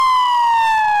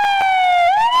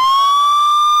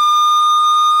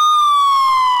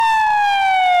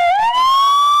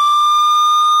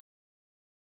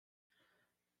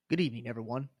Good evening,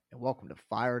 everyone, and welcome to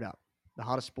Fired Up, the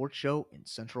hottest sports show in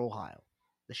Central Ohio.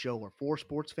 The show where four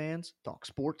sports fans talk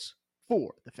sports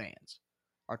for the fans.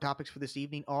 Our topics for this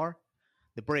evening are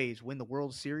the Braves win the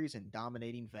World Series in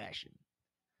dominating fashion.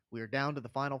 We are down to the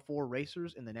final four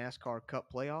racers in the NASCAR Cup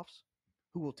playoffs.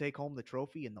 Who will take home the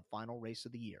trophy in the final race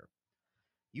of the year?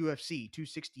 UFC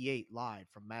 268 live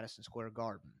from Madison Square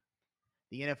Garden.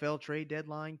 The NFL trade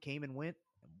deadline came and went,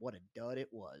 and what a dud it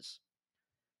was.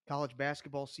 College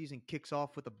basketball season kicks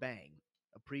off with a bang,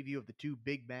 a preview of the two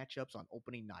big matchups on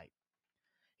opening night.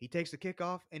 He takes the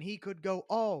kickoff, and he could go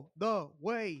all the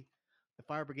way. The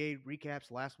Fire Brigade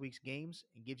recaps last week's games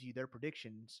and gives you their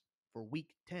predictions for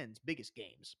Week 10's biggest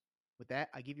games. With that,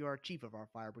 I give you our chief of our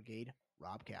Fire Brigade,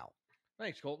 Rob Cow.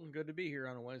 Thanks, Colton. Good to be here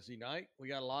on a Wednesday night. We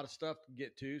got a lot of stuff to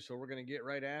get to, so we're going to get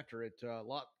right after it. A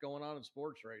lot going on in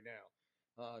sports right now.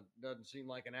 Doesn't seem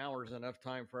like an hour is enough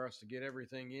time for us to get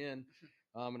everything in.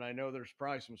 And I know there's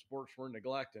probably some sports we're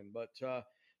neglecting, but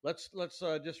let's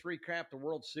just recap the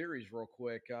World Series real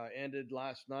quick. Ended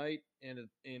last night,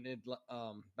 ended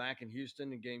back in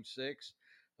Houston in Game 6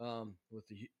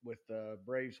 with the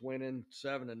Braves winning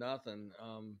 7-0.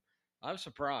 I was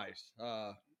surprised.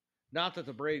 Not that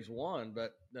the Braves won,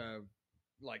 but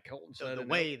like Colton said, The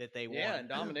way that they won. Yeah, in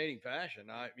dominating fashion.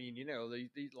 I mean,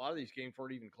 a lot of these games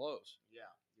weren't even close. Yeah,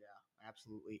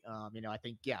 absolutely. I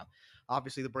think,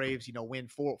 obviously the Braves, win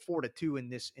 4-2 in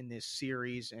this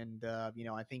series, and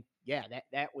I think,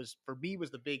 that was for me was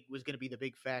going to be the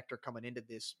big factor coming into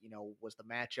this. Was the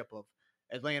matchup of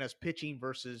Atlanta's pitching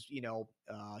versus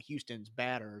Houston's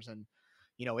batters, and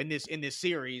in this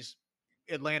series,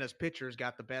 Atlanta's pitchers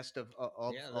got the best of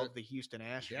the Houston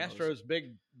Astros. The Astros'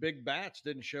 big bats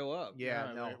didn't show up. They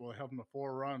will help them to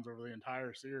 4 runs over the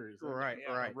entire series. Right.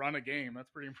 Run a game. That's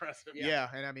pretty impressive. Yeah,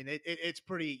 and I mean it's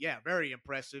pretty, very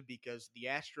impressive because the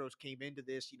Astros came into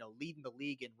this, leading the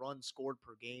league in runs scored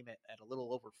per game at a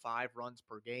little over 5 runs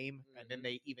per game, and then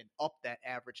they even upped that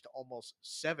average to almost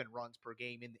 7 runs per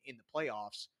game in the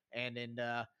playoffs, and then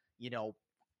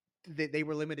they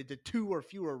were limited to 2 or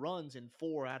fewer runs in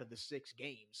 4 out of the 6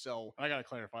 games. So I got to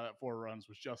clarify that 4 runs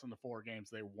was just in the 4 games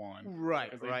they won.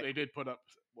 Right. They did put up,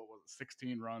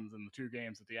 16 runs in the 2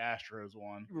 games that the Astros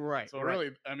won. Right. So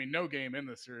really, I mean, no game in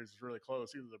this series is really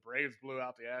close. Either the Braves blew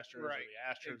out the Astros or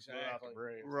the Astros blew out the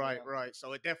Braves. Right.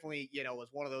 So it definitely, was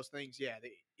one of those things. Yeah.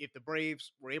 If the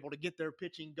Braves were able to get their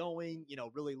pitching going,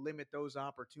 really limit those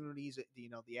opportunities that,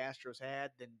 the Astros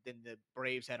had, then the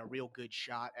Braves had a real good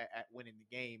shot at winning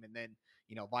the game. And then,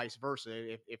 vice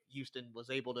versa. If Houston was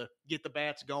able to get the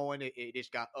bats going, it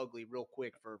just got ugly real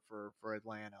quick for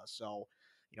Atlanta. So,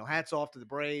 hats off to the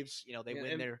Braves. They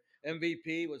win their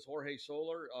MVP was Jorge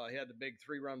Soler. He had the big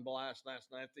 3-run blast last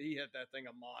night. He hit that thing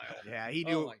a mile. Yeah, he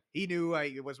knew. He knew.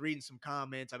 I was reading some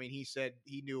comments. I mean, he said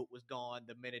he knew it was gone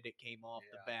the minute it came off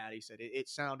the bat. He said it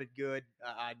sounded good.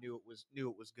 I knew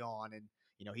it was gone, and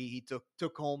he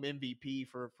took home MVP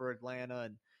for Atlanta,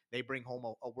 and they bring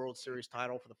home a World Series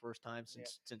title for the first time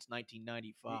since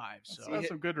 1995. So that's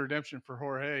some good redemption for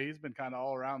Jorge. He's been kind of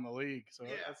all around the league, so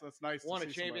that's nice. Won a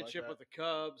championship with the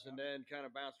Cubs, and then kind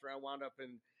of bounced around, wound up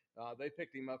in. They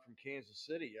picked him up from Kansas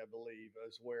City, I believe,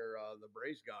 is where the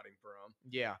Braves got him from.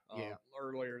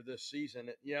 Earlier this season,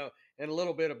 and a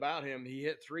little bit about him. He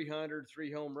hit 300,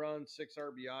 3 home runs, 6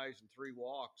 RBIs, and 3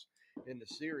 walks in the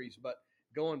series. But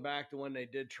going back to when they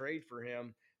did trade for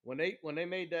him, when they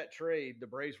made that trade, the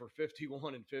Braves were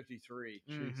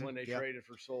 51-53 when they traded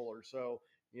for Soler. So,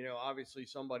 obviously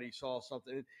somebody saw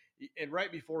something. And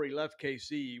right before he left KC,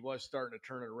 he was starting to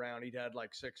turn it around. He'd had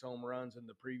like 6 home runs in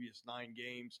the previous 9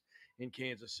 games in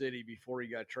Kansas City before he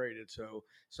got traded. So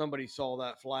somebody saw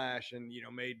that flash and,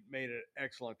 made an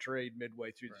excellent trade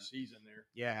midway through the season there.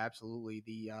 Yeah,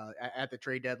 absolutely. At the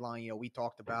trade deadline, we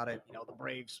talked about it. The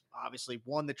Braves obviously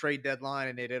won the trade deadline,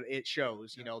 and it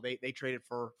shows. They traded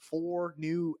for 4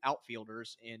 new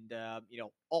outfielders, and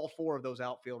all 4 of those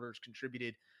outfielders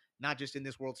contributed not just in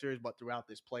this World Series, but throughout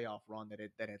this playoff run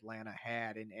that Atlanta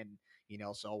had. And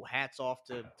so hats off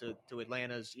to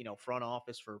Atlanta's, front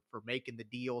office for making the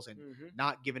deals and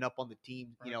not giving up on the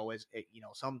team, as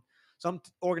some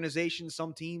organizations,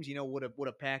 some teams, would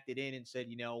have packed it in and said,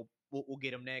 we'll get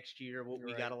them next year.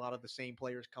 We got a lot of the same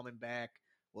players coming back.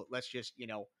 Well, let's just,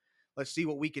 let's see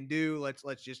what we can do.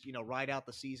 Let's just, ride out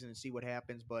the season and see what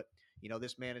happens. But,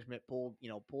 this management pulled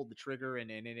the trigger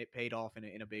and it paid off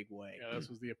in a big way. Yeah, this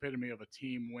was the epitome of a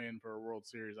team win for a World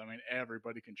Series. I mean,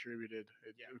 everybody contributed.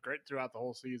 It was great throughout the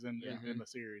whole season in the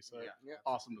series. So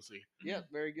awesome to see. Yeah,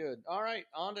 very good. All right,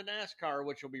 on to NASCAR,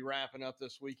 which will be wrapping up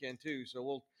this weekend too. So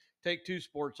we'll take two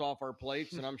sports off our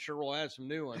plates, and I'm sure we'll add some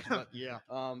new ones. But yeah,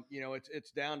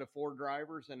 it's down to 4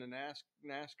 drivers in the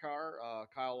NASCAR: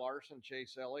 Kyle Larson,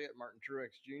 Chase Elliott, Martin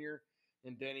Truex Jr.,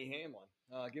 and Denny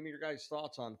Hamlin. Give me your guys'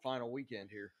 thoughts on final weekend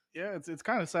here. Yeah, it's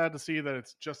kind of sad to see that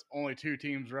it's just only 2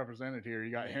 teams represented here.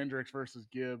 You got Hendricks versus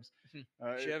Gibbs,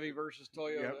 Chevy versus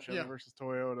Toyota. Yep, Chevy versus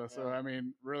Toyota. So I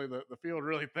mean, really, the field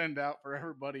really thinned out for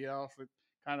everybody else. It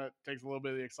kind of takes a little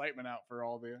bit of the excitement out for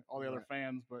all the other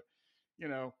fans. But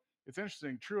it's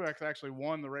interesting. Truex actually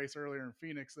won the race earlier in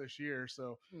Phoenix this year,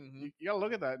 so you got to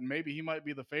look at that, and maybe he might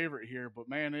be the favorite here. But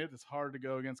man, it is hard to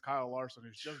go against Kyle Larson,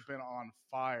 who's just been on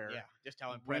fire. Yeah, just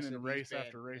how impressive, winning race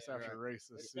after race after race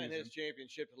this season. It's been his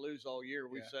championship to lose all year.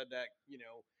 We've said that,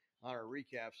 on our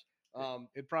recaps.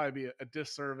 It'd probably be a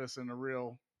disservice and a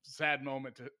real sad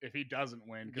moment if he doesn't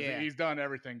win, because he's done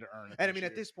everything to earn it. And I mean,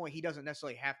 at this point, he doesn't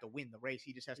necessarily have to win the race.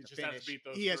 He just has to finish.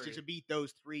 He has to beat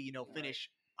those 3. Finish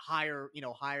higher in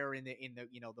the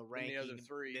the ranking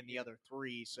than the other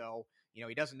 3. So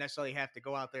he doesn't necessarily have to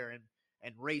go out there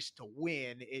and race to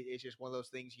win. It's just one of those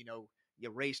things. You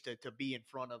race to be in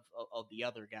front of the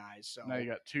other guys. So now you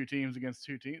got 2 teams against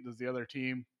 2 teams. Does the other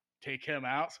team take him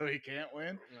out so he can't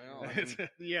win? Well,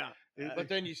 but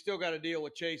then you still got to deal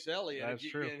with Chase Elliott. That's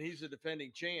true. And he's a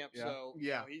defending champ. Yeah. So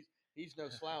he's no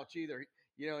slouch either.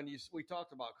 And we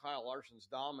talked about Kyle Larson's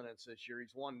dominance this year.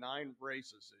 He's won 9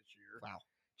 races this year. Wow.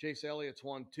 Chase Elliott's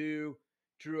won 2.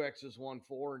 Truex has won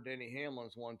 4, and Denny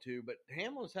Hamlin's won 2. But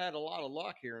Hamlin's had a lot of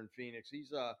luck here in Phoenix.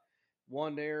 He's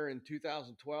won there in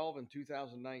 2012 and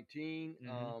 2019.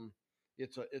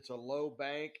 It's a low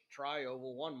bank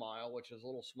tri-oval 1 mile, which is a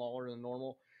little smaller than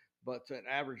normal, but an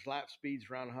average lap speed's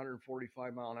around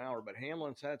 145 mile an hour. But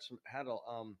Hamlin's had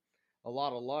a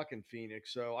lot of luck in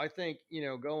Phoenix. So I think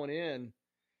going in.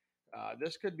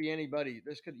 This could be anybody.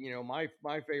 This could,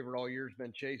 my favorite all year has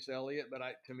been Chase Elliott, but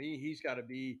to me, he's got to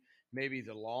be maybe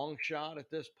the long shot at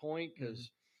this point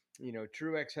because,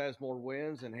 Truex has more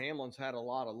wins and Hamlin's had a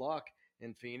lot of luck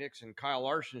in Phoenix, and Kyle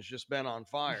Larson's just been on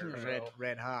fire.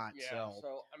 red hot. Yeah.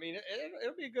 So I mean,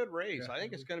 it'll be a good race. I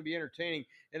think it's going to be entertaining,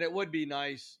 and it would be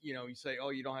nice, you say,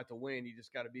 oh, you don't have to win. You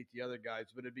just got to beat the other guys,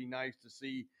 but it'd be nice to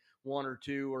see 1 or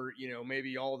 2, or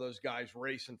maybe all those guys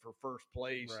racing for first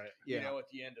place. Right. At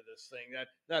the end of this thing,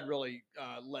 that really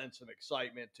lends some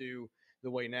excitement to the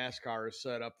way NASCAR has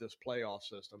set up this playoff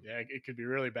system. Yeah, it could be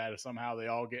really bad if somehow they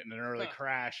all get in an early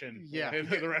crash and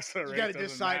the rest of the race. You got to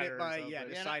decide it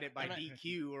by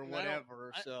DQ or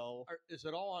whatever. Is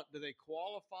it all? Do they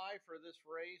qualify for this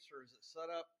race, or is it set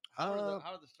up? How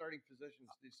are the starting positions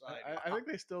decided? I think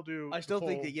they still do. I still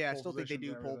think they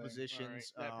do pole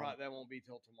positions. Right. That won't be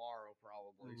till tomorrow,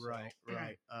 probably.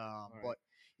 Right. But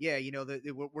yeah,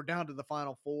 we're down to the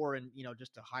final 4, and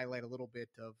just to highlight a little bit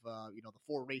of the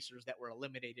 4 racers that were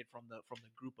eliminated from the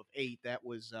group of 8. That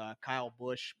was Kyle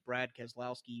Busch, Brad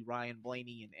Keselowski, Ryan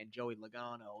Blaney, and Joey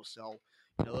Logano. So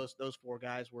those 4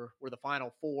 guys were the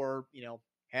final 4.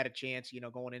 Had a chance,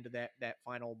 going into that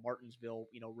final Martinsville,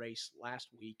 race last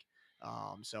week.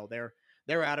 So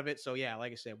they're out of it. So yeah,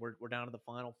 like I said, we're down to the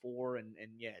final 4, and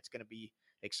yeah, it's going to be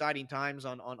exciting times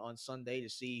on Sunday to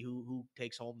see who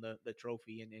takes home the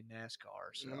trophy in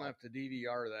NASCAR. So I'm gonna have to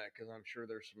DVR that because I'm sure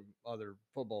there's some other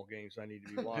football games I need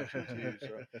to be watching too.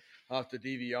 So I'll have to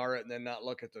DVR it and then not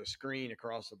look at the screen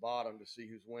across the bottom to see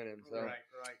who's winning. So right.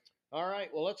 All right,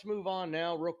 well, let's move on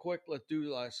now real quick. Let's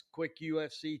do a quick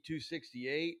UFC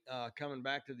 268. Coming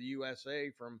back to the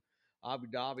USA from Abu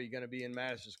Dhabi, going to be in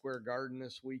Madison Square Garden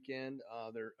this weekend.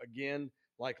 There again,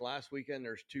 like last weekend,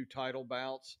 there's 2 title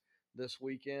bouts this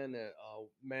weekend: a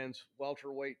men's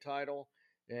welterweight title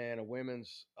and a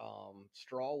women's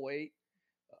strawweight.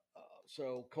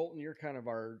 So Colton, you're kind of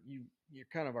our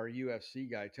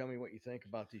UFC guy. Tell me what you think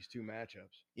about these 2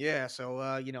 matchups. Yeah, so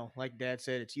like Dad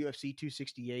said, it's UFC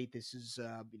 268. This is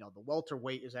the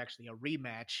welterweight is actually a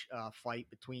rematch fight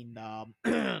between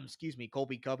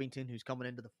Colby Covington, who's coming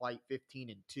into the fight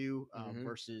 15-2,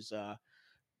 versus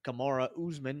Kamaru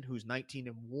Usman, who's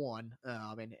 19-1,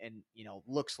 and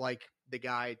looks like the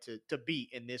guy to beat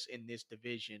in this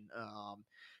division.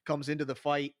 Comes into the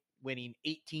fight winning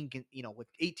 18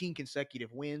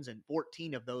 consecutive wins, and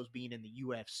 14 of those being in the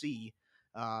UFC.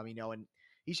 And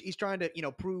he's trying to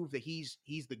prove that he's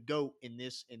the GOAT in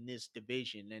this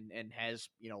division, and has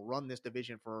run this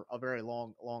division for a very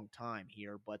long time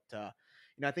here. But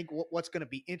I think what's going to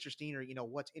be interesting, or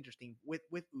what's interesting with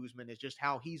Usman, is just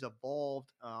how he's evolved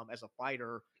as a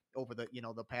fighter over the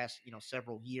the past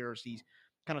several years. He's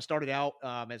kind of started out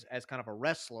as kind of a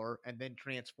wrestler, and then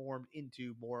transformed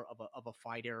into more of a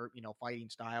fighter, fighting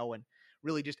style, and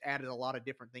really just added a lot of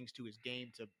different things to his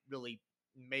game to really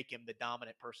make him the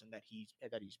dominant person that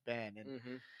he's been.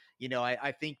 And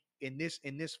I think in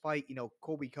this fight,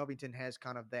 Colby Covington has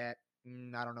kind of that.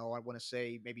 I don't know. I want to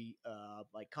say maybe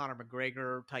like Conor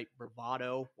McGregor type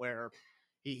bravado, where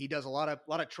he does a lot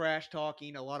of trash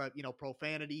talking, a lot of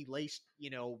profanity laced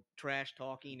trash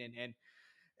talking, and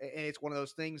it's one of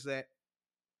those things that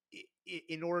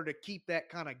in order to keep that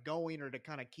kind of going, or to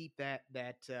kind of keep that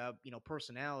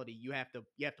personality, you have to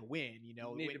win. You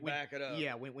need to back it up.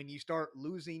 Yeah, when you start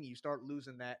losing,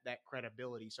 that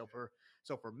credibility. So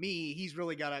for me, he's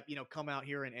really got to come out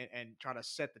here and try to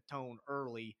set the tone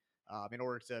early, in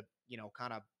order to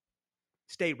kind of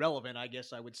stay relevant, I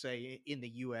guess I would say, in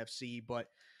the UFC. But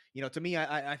to me,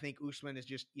 I think Usman is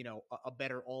just a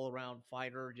better all around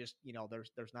fighter. Just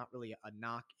there's not really a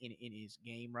knock in his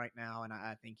game right now, and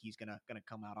I think he's gonna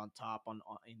come out on top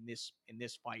in this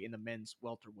fight, in the men's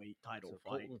welterweight title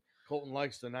fight. Colton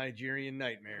likes the Nigerian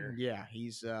Nightmare. Yeah,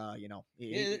 he's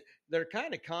they're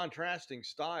kind of contrasting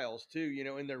styles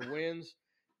too. In their wins,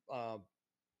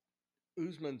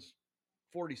 Usman's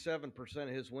 47% of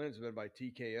his wins have been by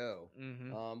TKO.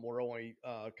 Where only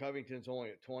Covington's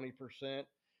only at 20%.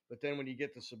 But then when you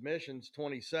get to submissions,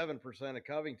 27% of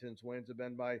Covington's wins have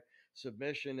been by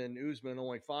submission, and Usman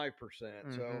only 5%.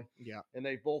 So yeah, and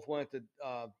they both went to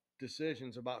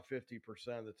decisions about 50%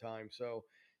 of the time. So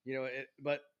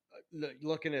but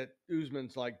looking at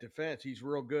Usman's like defense, he's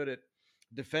real good at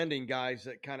defending guys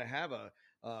that kind of have a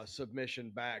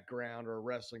submission background or a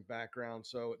wrestling background.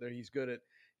 So he's good at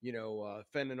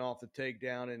fending off the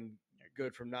takedown, and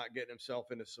good from not getting himself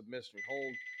in a submission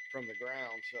hold from the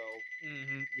ground. So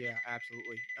yeah,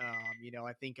 absolutely.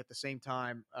 I think at the same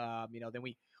time, then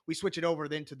we switch it over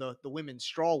then to the women's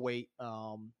strawweight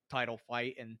title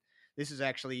fight, and this is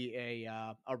actually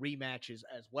a rematch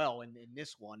as well. In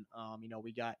this one,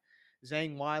 we got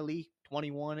Zhang Weili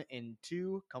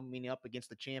 21-2 coming up against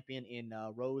the champion in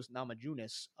Rose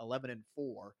Namajunas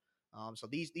 11-4. So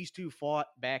these two fought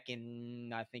back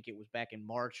in, I think it was back in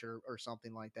March or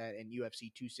something like that, in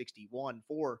UFC 261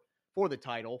 for the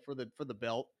title, for the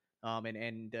belt.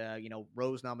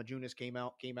 Rose Namajunas came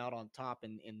out on top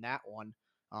in that one,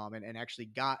 and actually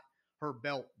got her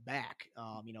belt back.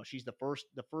 She's the first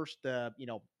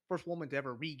woman to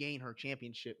ever regain her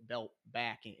championship belt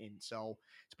back, and so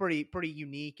it's pretty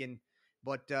unique.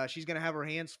 But she's going to have her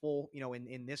hands full,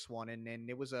 in this one. And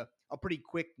it was a pretty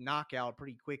quick knockout,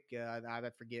 pretty quick. I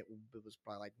forget, it was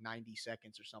probably like 90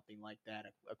 seconds or something like that.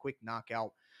 A quick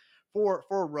knockout for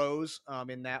Rose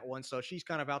in that one. So she's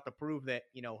kind of out to prove that,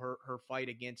 her fight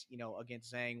against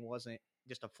Zhang wasn't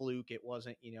just a fluke. It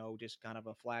wasn't, just kind of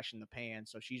a flash in the pan.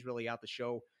 So she's really out to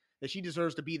show that she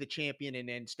deserves to be the champion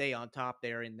and stay on top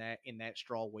there in that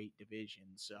strawweight division.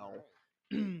 So.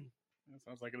 Right. It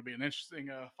sounds like it'll be an interesting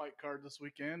fight card this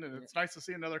weekend, and it's nice to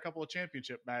see another couple of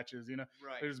championship matches.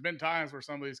 Right. There's been times where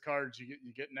some of these cards you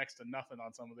get next to nothing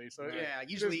on some of these. So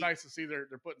usually it's nice to see they're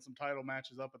putting some title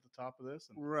matches up at the top of this.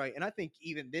 Right, and I think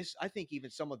even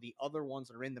some of the other ones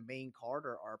that are in the main card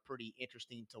are pretty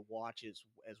interesting to watch as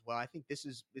well. I think this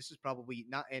is probably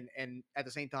not, and at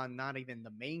the same time, not even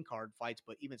the main card fights,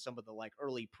 but even some of the like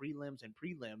early prelims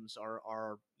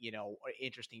are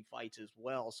interesting fights as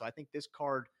well. So I think this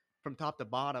card, from top to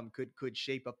bottom, could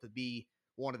shape up to be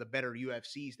one of the better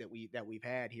UFCs that we've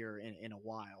had here in a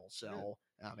while. So,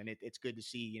 and it's good to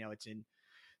see, it's in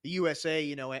the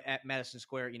USA, at Madison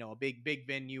Square, a big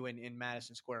venue in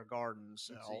Madison Square Garden.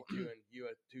 So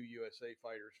two USA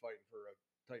fighters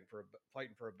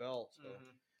fighting for a belt. So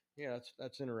yeah,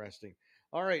 that's interesting.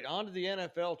 All right, on to the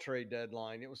NFL trade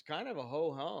deadline. It was kind of a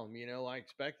ho-hum. I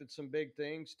expected some big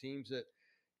things, teams that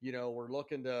were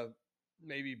looking to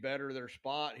maybe better their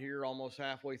spot here almost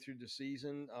halfway through the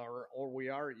season, or we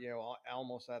are,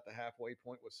 almost at the halfway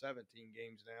point with 17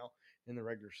 games now in the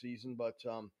regular season. But,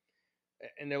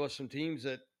 and there was some teams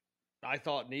that I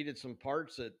thought needed some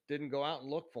parts that didn't go out and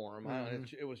look for them.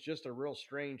 It was just a real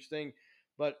strange thing.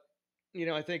 But,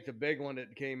 I think the big one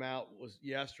that came out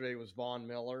yesterday was Von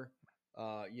Miller,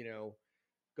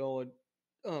 going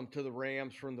to the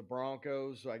Rams from the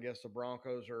Broncos. I guess the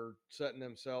Broncos are setting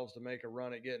themselves to make a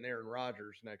run at getting Aaron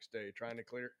Rodgers next year, trying to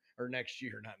clear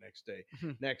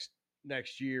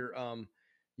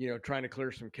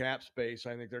some cap space.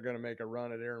 I think they're going to make a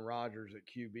run at Aaron Rodgers at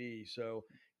QB. So,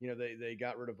 they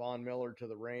got rid of Von Miller to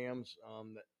the Rams.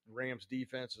 The Rams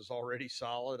defense is already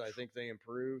solid. I think they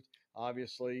improved,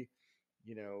 obviously,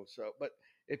 but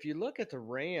if you look at the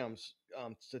Rams,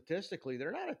 statistically,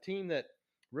 they're not a team that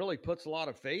really puts a lot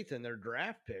of faith in their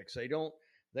draft picks. They don't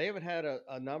they haven't had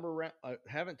a number round,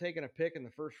 haven't taken a pick in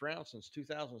the first round since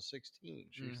 2016.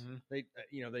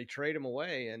 Mm-hmm. They trade them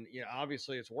away, and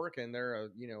obviously it's working. They're a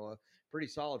pretty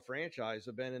solid franchise.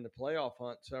 Have been in the playoff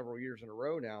hunt several years in a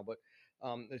row now, but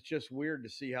it's just weird to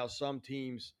see how some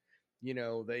teams,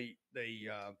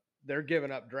 they're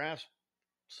giving up draft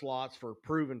slots for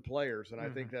proven players, and I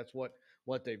think that's what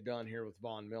they've done here with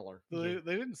Von Miller. They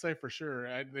didn't say for sure.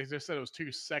 They just said it was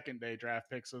 2 second-day draft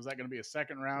picks. So is that going to be a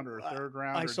second round or a third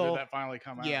round? Did that finally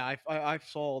come out? Yeah, I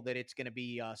saw that it's going to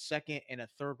be a second and a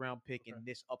third round pick in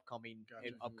this upcoming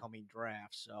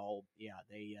draft. So yeah,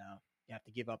 they have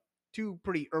to give up 2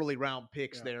 pretty early round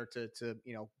picks there to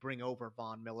bring over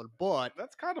Von Miller. But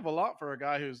that's kind of a lot for a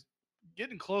guy who's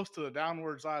getting close to the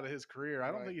downward side of his career.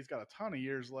 I don't think he's got a ton of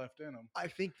years left in him. I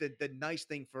think that the nice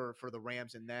thing for the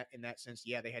Rams in that sense,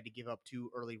 they had to give up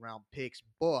 2 early round picks,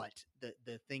 but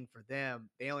the thing for them,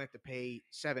 they only have to pay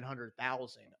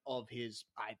 $700,000 of his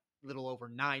little over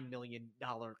 $9 million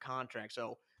contract.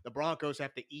 So the Broncos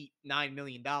have to eat $9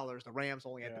 million. The Rams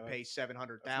only have to pay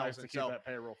 $700,000. Nice to keep that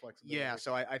payroll flexibility. Yeah,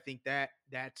 so I think that's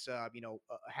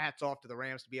hats off to the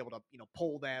Rams to be able to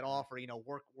pull that off or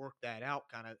work that out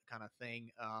kind of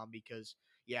thing. Because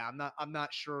I'm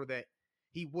not sure that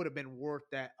he would have been worth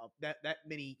that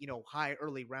many high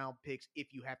early round picks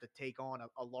if you have to take on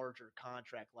a larger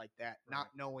contract like that, not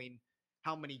knowing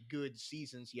how many good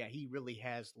seasons he really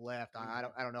has left. I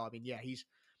don't know. I mean,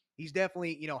 he's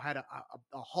definitely had a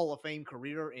Hall of Fame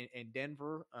career in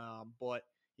Denver, but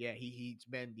he's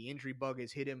been, the injury bug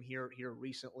has hit him here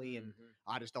recently, and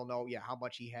I just don't know how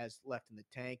much he has left in the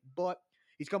tank. But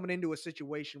he's coming into a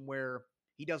situation where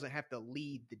he doesn't have to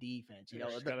lead the defense. He's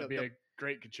got to be a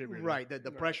great contributor, right?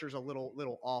 The pressure's a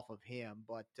little off of him,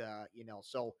 but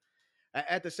so.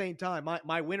 At the same time,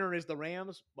 my winner is the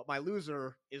Rams, but my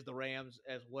loser is the Rams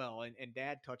as well. And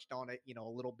Dad touched on it, a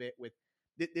little bit with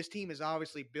this team is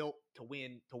obviously built to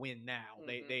win now.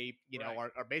 They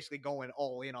are basically going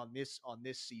all in on this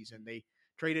season. They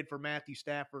traded for Matthew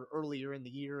Stafford earlier in the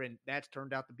year, and that's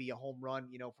turned out to be a home run,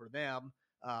 for them.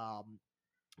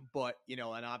 But,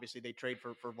 and obviously they trade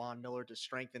for Von Miller to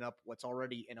strengthen up what's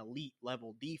already an elite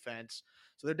level defense.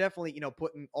 So they're definitely,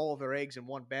 putting all of their eggs in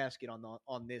one basket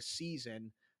on this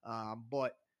season.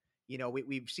 But,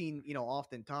 we've seen,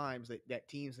 oftentimes that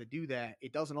teams that do that,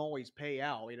 it doesn't always pay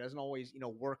out. It doesn't always,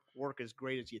 work as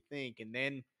great as you think. And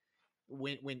then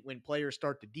when players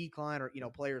start to decline or,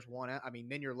 players want out, I mean,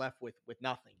 then you're left with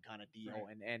nothing kind of deal.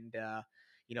 Right.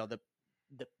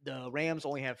 The Rams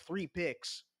only have 3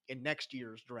 picks in next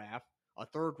year's draft, a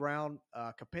 3rd round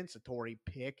compensatory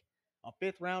pick, a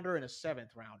 5th rounder, and a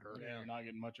 7th rounder. Yeah, you're not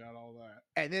getting much out of all that.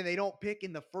 And then they don't pick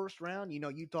in the 1st round.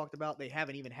 You talked about they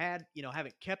haven't even had,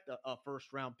 haven't kept a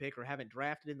 1st round pick or haven't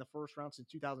drafted in the 1st round since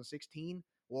 2016.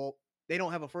 Well, they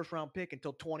don't have a 1st round pick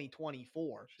until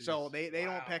 2024. Jeez. So they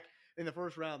don't pick in the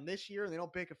 1st round this year. They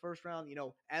don't pick a 1st round,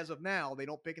 as of now, they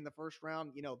don't pick in the 1st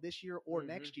round, this year or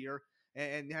next year.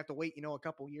 And you have to wait, a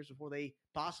couple of years before they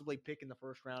possibly pick in the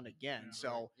 1st round again. Yeah,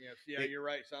 so right. You're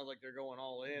right. Sounds like they're going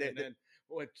all in, and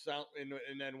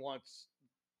then once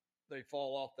they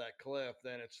fall off that cliff,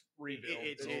 then it's rebuild.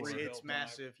 It's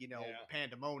massive,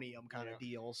 pandemonium kind of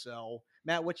deal. So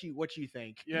Matt, what you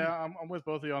think? Yeah, I'm with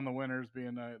both of you on the winners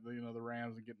being the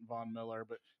Rams and getting Von Miller,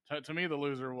 but to me the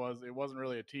loser wasn't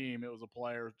really a team, it was a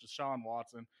player, Deshaun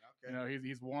Watson. Okay.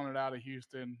 He's wanted out of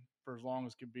Houston for as long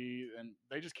as could be, and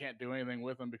they just can't do anything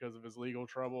with him because of his legal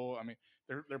trouble. I mean,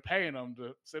 they're paying him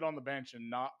to sit on the bench and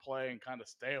not play and kind of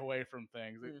stay away from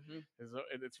things.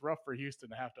 It's rough for Houston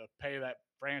to have to pay that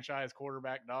franchise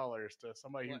quarterback dollars to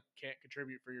somebody who can't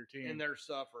contribute for your team, and they're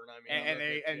suffering. I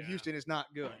mean, and Houston is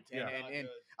not good. And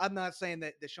I'm not saying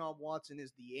that Deshaun Watson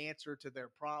is the answer to their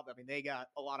problem. I mean, they got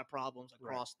a lot of problems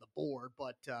across the board,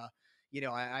 but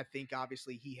I think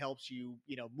obviously he helps you,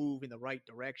 move in the right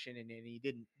direction, and he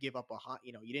didn't give up a hot,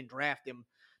 you didn't draft him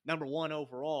number 1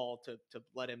 overall to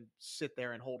let him sit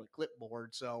there and hold a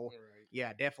clipboard. So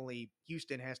definitely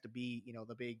Houston has to be,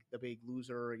 the big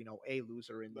loser, a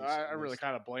loser in this. I really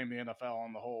kind of blame the NFL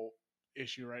on the whole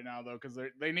issue right now, though, because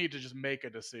they need to just make a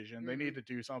decision. They need to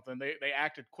do something. They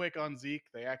acted quick on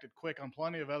Zeke. They acted quick on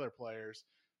plenty of other players.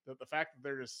 The fact that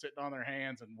they're just sitting on their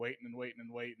hands and waiting,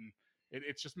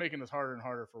 it's just making this harder and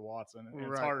harder for Watson. And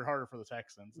it's harder and harder for the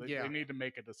Texans. They need to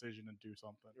make a decision and do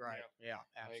something. Right. Yeah,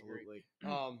 absolutely.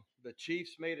 The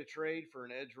Chiefs made a trade for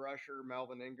an edge rusher,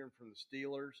 Melvin Ingram from the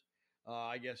Steelers.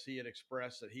 I guess he had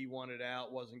expressed that he wanted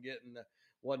out, wasn't getting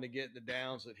the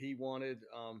downs that he wanted.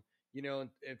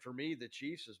 And for me, the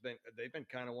Chiefs they've been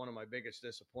kind of one of my biggest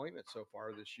disappointments so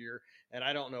far this year. And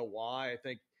I don't know why. I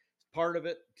think part of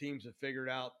it, teams have figured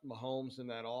out Mahomes in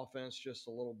that offense just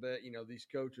a little bit. These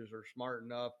coaches are smart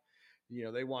enough.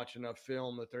 They watch enough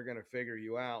film that they're going to figure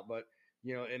you out. But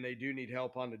and they do need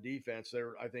help on the defense.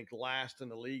 They're, I think, last in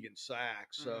the league in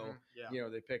sacks. So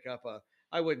they pick up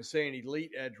I wouldn't say an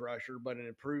elite edge rusher, but an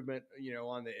improvement,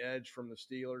 on the edge from the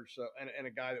Steelers. So and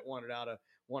a guy that wanted out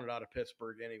of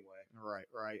Pittsburgh anyway.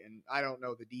 Right. And I don't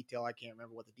know the detail. I can't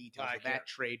remember what the details of that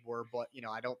trade were, but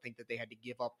I don't think that they had to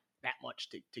give up that much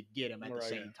to get him at the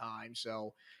same time.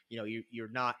 So you're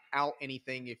not out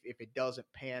anything if it doesn't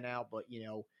pan out, but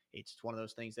it's one of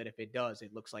those things that if it does,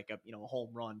 it looks like a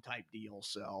home run type deal.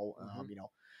 So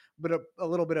but a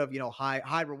little bit of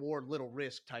high reward, little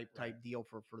risk type deal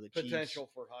for the Chiefs. Potential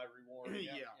for high reward.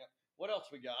 Yeah. What else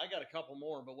we got? I got a couple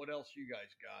more, but what else you guys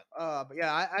got? But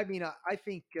yeah, I mean, I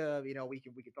think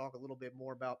we could talk a little bit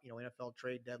more about NFL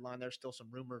trade deadline. There's still some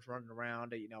rumors running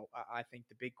around. I think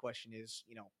the big question is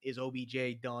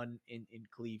OBJ done in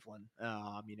Cleveland?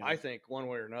 I think one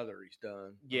way or another he's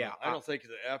done. Yeah, I don't think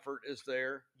the effort is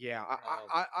there. Yeah,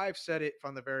 I've said it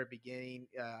from the very beginning.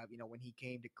 When he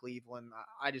came to Cleveland,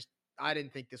 I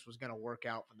didn't think this was going to work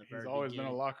out from the very beginning. He's always been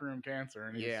a locker room cancer,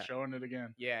 and he's showing it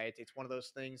again. Yeah, it's one of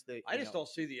those things that I just don't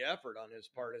see the effort on his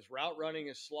part. His route running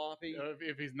is sloppy.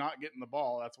 If he's not getting the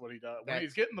ball, that's what he does. When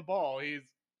he's getting the ball, he's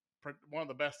one of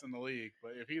the best in the league.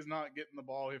 But if he's not getting the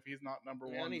ball, if he's not number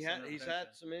one, he's had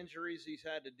some injuries he's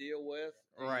had to deal with,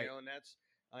 right? And that's,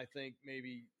 I think,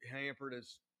 maybe hampered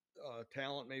his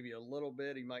talent maybe a little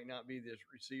bit. He might not be the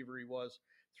receiver he was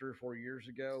 3 or 4 years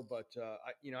ago, but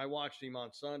I watched him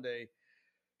on Sunday.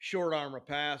 Short arm a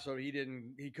pass, so he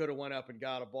could have went up and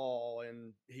got a ball,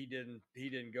 and he didn't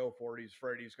go for it. He's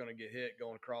afraid he was going to get hit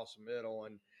going across the middle.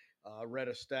 And read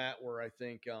a stat where I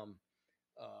think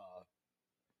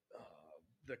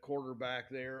the quarterback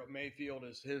there, Mayfield,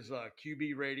 is his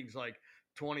QB rating's like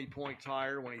 20 points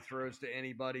higher when he throws to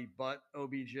anybody but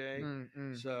OBJ.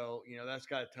 So that's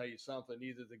got to tell you something.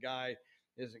 Either the guy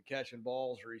isn't catching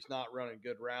balls or he's not running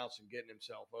good routes and getting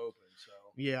himself open. So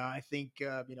yeah, I think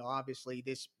obviously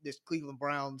this Cleveland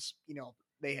Browns,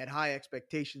 they had high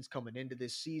expectations coming into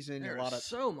this season. There's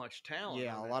so much talent.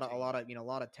 Yeah, a lot of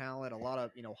talent, a lot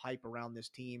of hype around this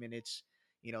team, and it's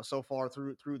so far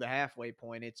through the halfway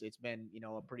point, it's been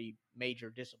a pretty major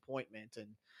disappointment,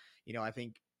 and I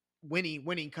think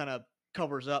winning kind of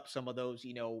covers up some of those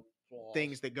flaws,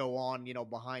 things that go on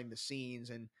behind the scenes.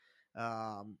 And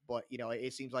but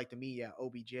it seems like to me,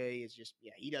 OBJ is just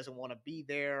he doesn't want to be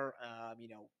there.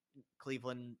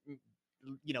 Cleveland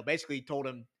basically told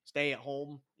him stay at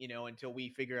home until we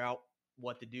figure out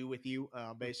what to do with you.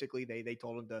 Basically they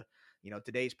told him to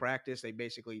today's practice, they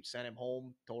basically sent him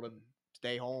home, told him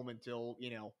stay home until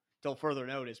further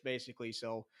notice, basically.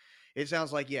 So it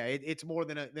sounds like it's more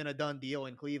than a done deal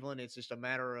in Cleveland. It's just a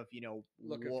matter of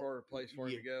looking for a place for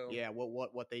him to go. Yeah,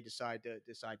 what they decide to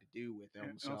do with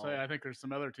him. So I'll say I think there's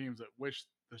some other teams that wish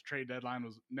the trade deadline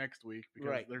was next week,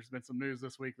 because there's been some news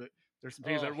this week that there's some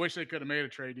teams that wish they could have made a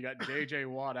trade. You got J.J.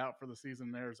 Watt out for the season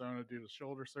in Arizona due to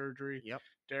shoulder surgery. Yep.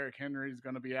 Derrick Henry is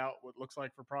going to be out what looks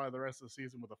like for probably the rest of the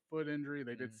season with a foot injury.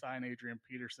 They did sign Adrian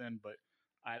Peterson, but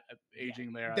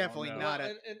aging there, definitely not.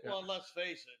 Well, let's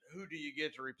face it. Who do you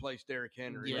get to replace Derrick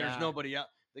Henry? Yeah. There's nobody out.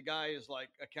 The guy is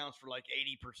accounts for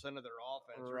 80% of their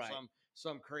offense, or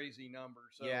some crazy number.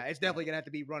 So it's definitely gonna have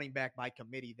to be running back by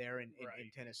committee there in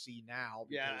Tennessee now.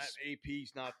 Because,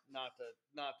 AP's not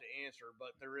the answer,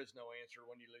 but there is no answer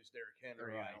when you lose Derrick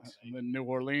Henry. Right. And then New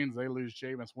Orleans, they lose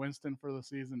Jameis Winston for the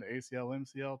season, the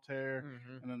ACL/MCL tear,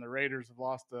 and then the Raiders have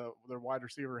lost their wide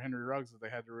receiver Henry Ruggs that they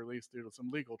had to release due to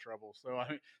some legal trouble. So I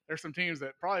mean, there's some teams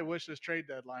that probably wish this trade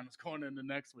deadline was going into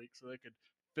next week so they could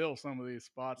fill some of these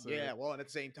spots. Yeah, well, and at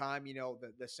the same time,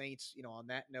 the Saints, on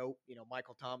that note,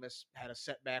 Michael Thomas had a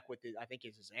setback with I think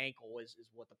it's his ankle is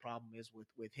what the problem is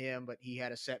with him, but he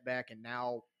had a setback, and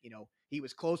now, he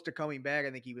was close to coming back.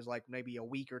 I think he was like maybe a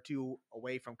week or two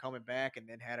away from coming back, and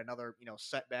then had another,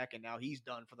 setback, and now he's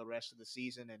done for the rest of the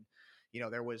season. And,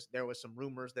 there was some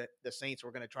rumors that the Saints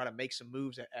were going to try to make some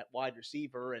moves at wide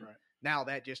receiver, and now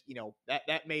that just,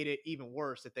 that made it even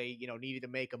worse that they, needed to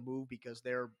make a move because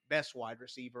their best wide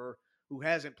receiver, who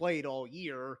hasn't played all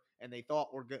year and they thought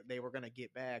they were going to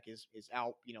get back, is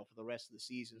out, for the rest of the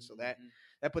season. So that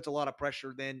puts a lot of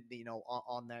pressure then,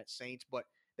 on that Saints. But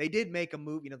they did make a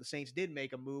move. The Saints did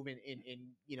make a move in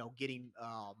getting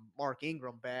Mark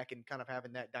Ingram back and kind of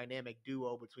having that dynamic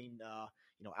duo between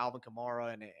Alvin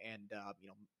Kamara and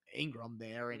Ingram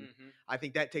there, and I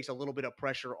think that takes a little bit of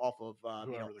pressure off of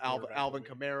Alvin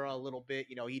Kamara a little bit.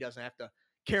 He doesn't have to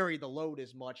carry the load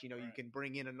as much. You can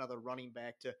bring in another running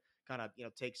back to kind of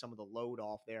take some of the load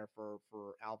off there for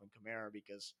Alvin Kamara,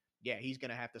 because yeah, he's going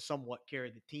to have to somewhat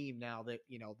carry the team now that,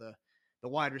 the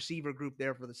wide receiver group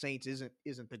there for the Saints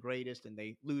isn't the greatest, and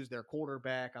they lose their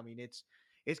quarterback. I mean, it's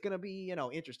going to be,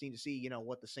 interesting to see,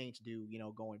 what the Saints do,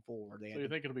 going forward. So you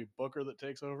think it'll be Booker that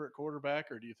takes over at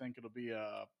quarterback, or do you think it'll be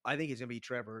I think it's going to be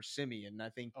Trevor Siemian. I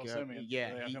think Siemian.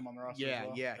 yeah, they have him on the roster yeah, as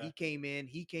well? yeah, Okay.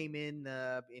 he came in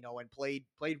and played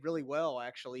really well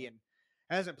actually, and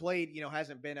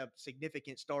hasn't been a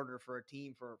significant starter for a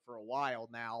team for a while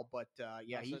now, but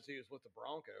yeah, since he was with the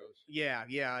Broncos. Yeah,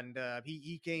 and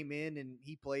he came in and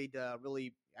he played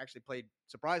actually played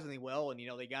surprisingly well, and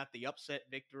they got the upset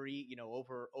victory,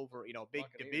 over big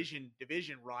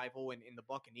division rival in the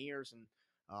Buccaneers, and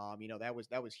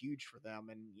that was huge for them,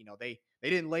 and they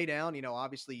didn't lay down.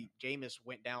 Obviously Jameis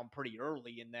went down pretty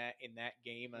early in that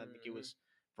game. I think it was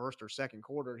first or second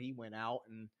quarter he went out,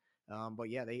 and but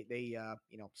yeah, they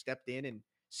stepped in, and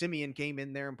Siemian came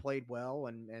in there and played well,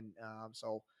 and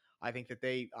so I think that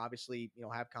they obviously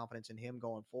have confidence in him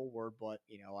going forward, but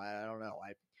I don't know.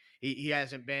 He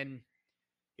hasn't been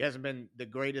the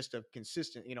greatest of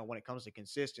consistent, when it comes to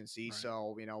consistency. Right.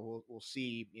 So we'll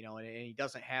see. And he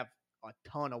doesn't have a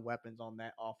ton of weapons on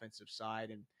that offensive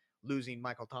side, and losing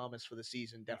Michael Thomas for the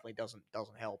season definitely doesn't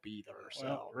help either.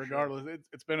 Well, so regardless,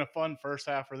 it's been a fun first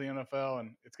half for the NFL,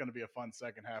 and it's going to be a fun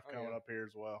second half coming up here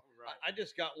as well. Right. I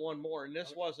just got one more, and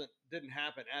this didn't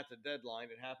happen at the deadline.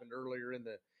 It happened earlier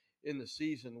in the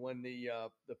season when the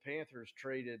Panthers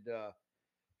traded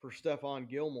for Stephon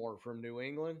Gilmore from New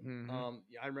England. Mm-hmm.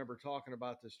 I remember talking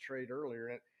about this trade earlier,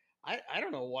 and I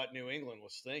don't know what New England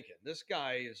was thinking. This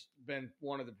guy has been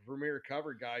one of the premier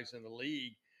cover guys in the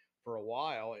league for a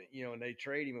while, and they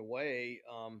trade him away.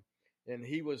 And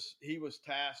he was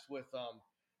tasked with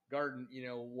guarding,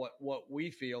 what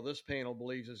we feel this panel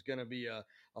believes is going to be a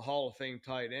Hall of Fame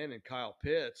tight end, and Kyle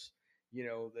Pitts,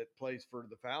 that plays for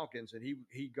the Falcons, and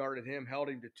he guarded him, held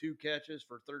him to 2 catches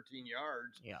for 13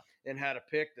 yards, and had a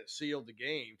pick that sealed the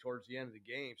game towards the end of the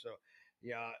game. So,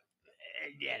 yeah,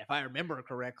 if I remember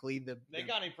correctly, they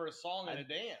got him for a song and a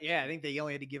dance. Yeah, I think they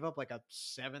only had to give up like a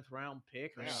 7th round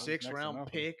pick or 6th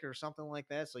round pick or something like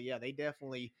that. So yeah, they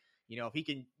definitely, if he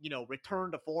can,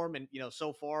 return to form, and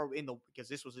so far because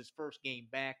this was his first game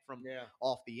back from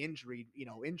off the injury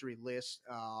list.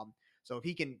 So if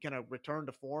he can kind of return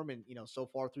to form, and so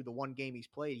far through the one game he's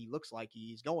played, he looks like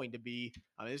he's going to be.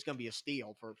 I mean, it's going to be a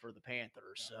steal for the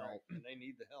Panthers. So right. And they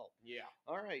need the help. Yeah.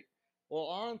 All right. Well,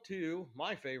 on to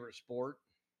my favorite sport,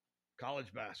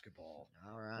 college basketball.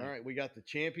 All right. All right. We got the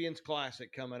Champions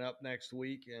Classic coming up next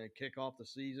week and kick off the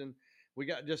season. We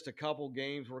got just a couple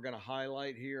games we're going to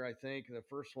highlight here, I think. The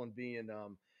first one being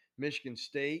Michigan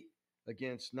State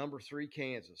against number 3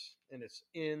 Kansas, and it's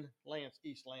in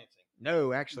East Lansing.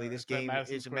 No, actually, this game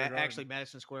is actually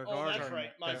Madison Square Garden. Oh, that's right.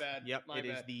 My bad. Yep, it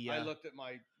is the. I looked at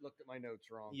my notes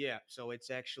wrong. Yeah, so it's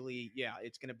actually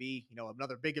it's going to be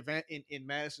another big event in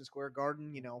Madison Square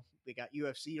Garden. They got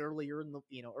UFC earlier in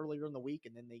the week,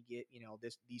 and then they get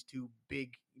these 2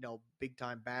 big big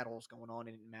time battles going on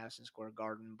in Madison Square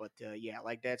Garden. But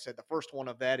like Dad said, the first one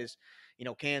of that is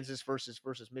Kansas versus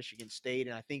Michigan State,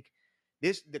 and I think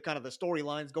the kind of the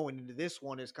storylines going into this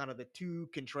one is kind of the 2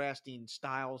 contrasting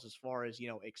styles as far as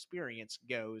experience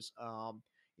goes.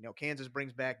 Kansas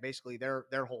brings back basically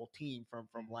their whole team from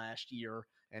last year,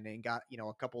 and then got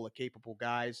a couple of capable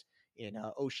guys in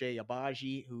Ochai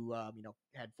Agbaji, who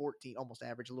had 14, almost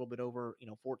averaged a little bit over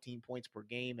 14 points per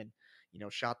game, and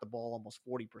shot the ball almost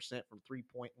 40% from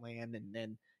 3-point land, and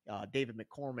then David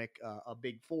McCormick, a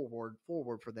big forward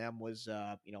for them, was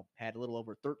had a little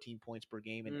over 13 points per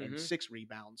game, and 6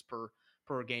 rebounds per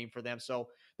game for them. So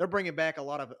they're bringing back a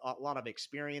lot of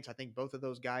experience. I think both of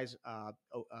those guys,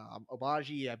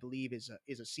 Agbaji, I believe, is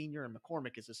a senior, and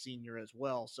McCormick is a senior as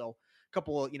well. So a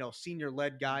couple of senior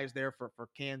led guys there for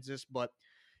Kansas. But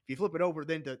if you flip it over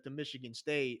then to Michigan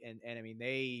State, and I mean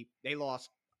they lost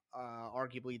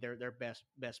arguably their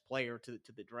best player to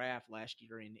the draft last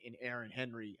year in Aaron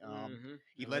Henry.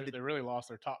 They really lost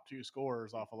their top 2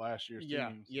 scorers off of last year's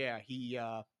teams. Yeah,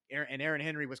 Aaron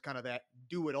Henry was kind of that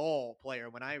do-it-all player.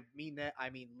 When I mean that, I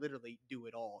mean literally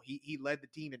do-it-all. He led the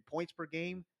team in points per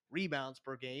game, rebounds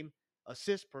per game,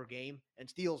 assists per game, and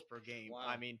steals per game. Wow.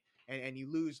 I mean, and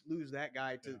you lose that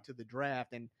guy to the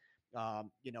draft, and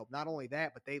not only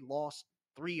that, but they lost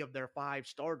 3 of their 5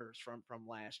 starters from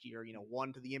last year.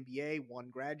 One to the NBA, one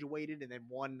graduated, and then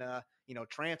one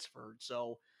transferred.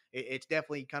 So it's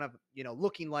definitely kind of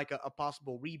looking like a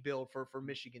possible rebuild for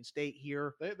Michigan State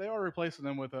here. They are replacing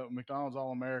them with a McDonald's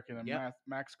All-American and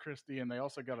Max Christie, and they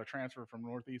also got a transfer from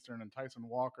Northeastern and Tyson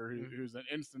Walker, who's an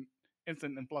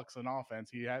instant influx in offense.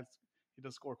 He he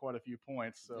does score quite a few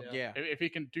points. So yeah, if he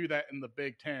can do that in the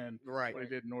Big Ten, right, what he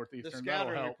did in Northeastern, the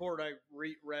scouting report I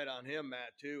read on him,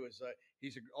 Matt, too, is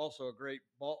he's also a great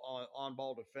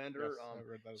on-ball defender. Yes, I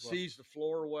read that as well. Sees the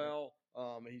floor well.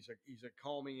 He's a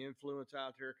calming influence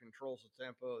out there. Controls the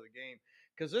tempo of the game.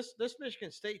 Because this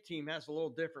Michigan State team has a little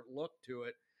different look to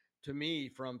it, to me,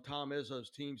 from Tom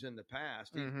Izzo's teams in the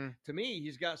past. To me,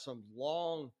 he's got some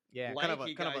long, kind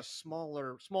of a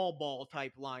small ball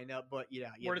type lineup, but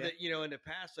where in the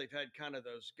past they've had kind of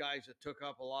those guys that took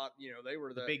up a lot. They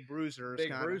were the big bruisers,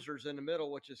 bruisers in the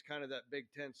middle, which is kind of that Big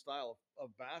Ten style of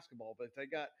basketball. But they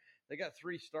got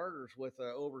 3 starters with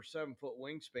over 7 foot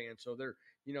wingspan, so they're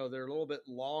a little bit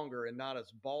longer and not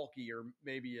as bulky or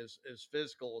maybe as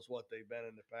physical as what they've been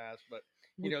in the past. But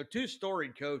 2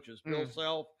 storied coaches, Bill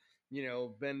Self.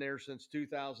 Been there since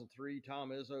 2003. Tom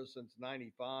Izzo since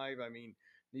 '95. I mean,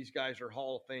 these guys are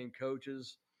Hall of Fame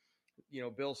coaches.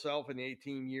 Bill Self in the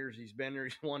 18 years he's been there,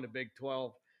 he's won the Big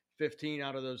 12, 15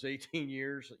 out of those 18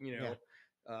 years.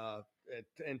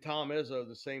 And Tom Izzo,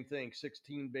 the same thing,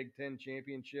 16 Big Ten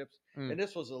championships. And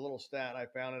this was a little stat I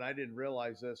found, and I didn't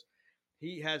realize this.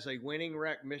 He has a winning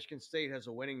record. Michigan State has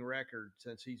a winning record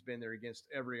since he's been there against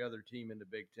every other team in the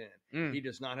Big Ten. He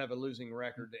does not have a losing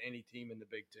record to any team in the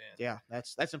Big Ten. Yeah,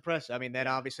 that's impressive. I mean, that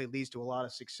obviously leads to a lot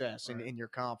of success in your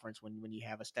conference when you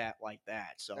have a stat like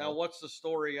that. So now, what's the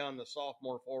story on the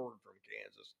sophomore forward from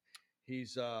Kansas?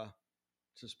 He's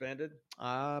suspended.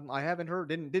 I haven't heard.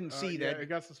 Didn't see that. He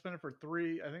got suspended for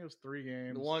 3. I think it was 3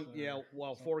 games.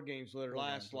 4 games. Their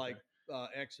last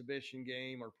exhibition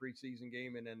game or preseason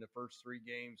game, and then the first 3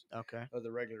 games of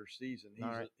the regular season.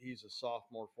 He's a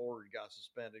sophomore forward. Got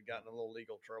suspended, got in a little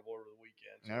legal trouble over the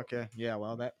weekend. So. Okay, yeah.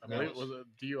 Well, that I believe it was a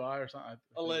DUI or something.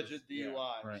 Alleged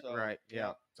DUI. Right.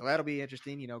 Yeah. So that'll be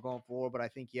interesting, going forward. But I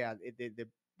think the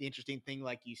interesting thing,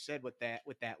 like you said, with that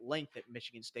length that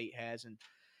Michigan State has, and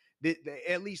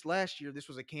at least last year, this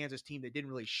was a Kansas team that didn't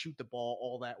really shoot the ball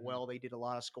all that well. They did a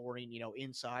lot of scoring,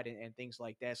 inside and things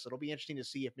like that. So it'll be interesting to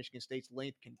see if Michigan State's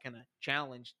length can kind of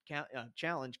challenge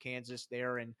Kansas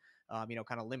there and,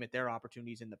 kind of limit their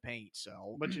opportunities in the paint.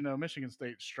 So, but Michigan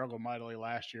State struggled mightily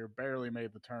last year, barely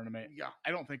made the tournament. Yeah, I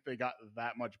don't think they got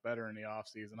that much better in the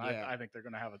offseason. Yeah. I think they're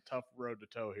going to have a tough road to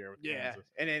toe here with Kansas.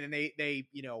 And then they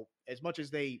as much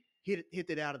as they hit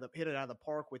it out of the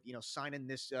park with signing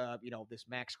this this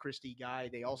Max Christie guy.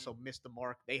 They also missed the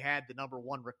mark. They had the number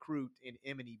 1 recruit in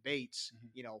Emily Bates,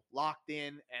 locked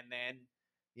in, and then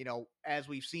as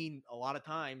we've seen a lot of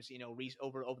times,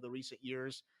 over the recent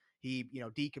years, he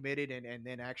decommitted and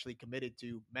then actually committed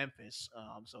to Memphis.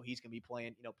 So he's gonna be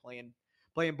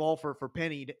playing ball for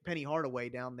Penny Hardaway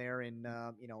down there in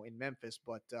Memphis.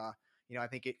 But I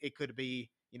think it could be.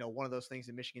 One of those things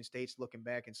that Michigan State's looking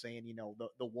back and saying,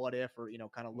 the what if, or,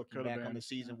 kind of looking back on the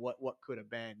season, what could have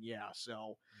been. Yeah.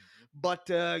 So, but,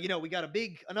 we got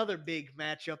another big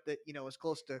matchup that, is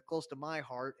close to my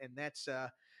heart. And that's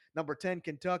number 10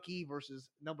 Kentucky versus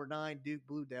number 9 Duke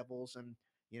Blue Devils. And,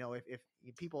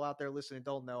 if people out there listening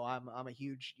don't know, I'm a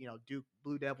huge, Duke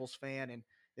Blue Devils fan. And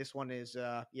this one is,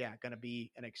 going to be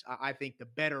I think the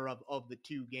better of the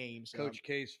 2 games. Coach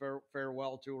K's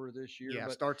farewell tour this year. Yeah,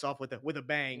 starts off with a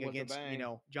bang against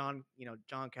John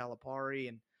Calipari,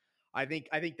 and I think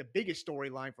the biggest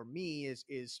storyline for me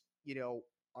is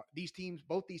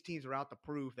both these teams are out to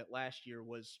prove that last year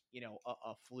was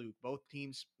a fluke. Both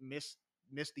teams missed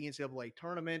the NCAA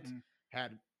tournament,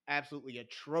 had absolutely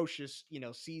atrocious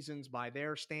seasons by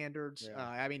their standards. Yeah.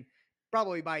 I mean,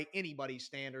 probably by anybody's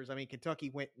standards. I mean, Kentucky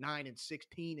went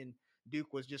 9-16, and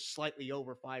Duke was just slightly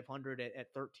over 500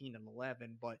 at 13-11.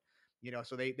 But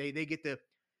so they get to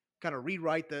kind of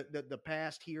rewrite the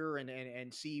past here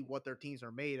and see what their teams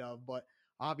are made of. But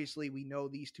obviously, we know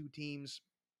these 2 teams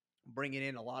bringing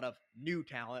in a lot of new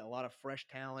talent, a lot of fresh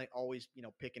talent, always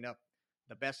picking up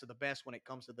the best of the best when it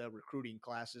comes to the recruiting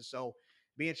classes. So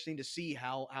be interesting to see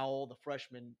how all the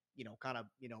freshmen kind of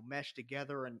mesh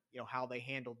together and how they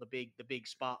handled the big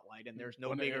spotlight. And there's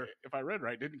no bigger. If I read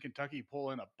right, didn't Kentucky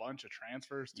pull in a bunch of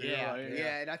transfers too? Yeah,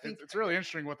 and I think it's really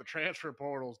interesting what the transfer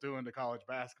portal is doing to college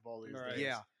basketball these days.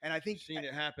 Yeah, and I think you've seen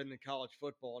it happen in college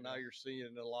football. Now you're seeing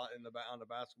it a lot on the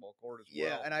basketball court as well.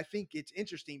 Yeah, and I think it's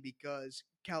interesting because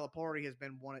Calipari has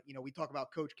been one. We talk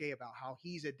about Coach K about how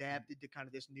he's adapted to kind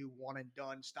of this new one and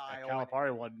done style. Yeah,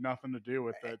 Calipari wanted nothing to do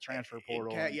with the transfer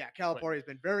portal. Calipari has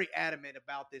been very adamant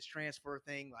about this transfer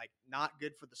thing, like not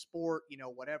good for the sport,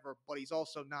 whatever. But he's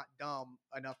also not dumb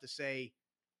enough to say,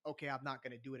 okay, I'm not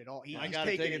going to do it at all. I got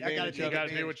to take advantage. You got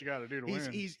to do what you got to do to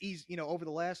win. He's over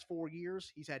the last 4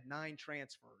 years, he's had 9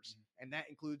 transfers, and that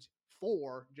includes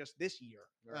 4 just this year.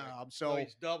 Right. So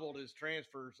he's doubled his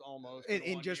transfers almost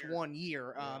in just year. 1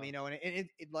 year. And it,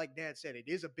 like Dad said, it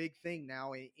is a big thing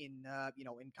now in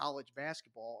college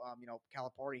basketball.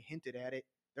 Calipari hinted at it.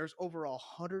 There's over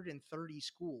 130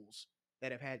 schools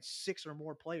that have had 6 or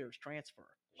more players transfer.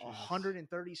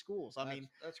 130 schools.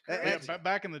 That's crazy.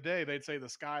 Back in the day, they'd say the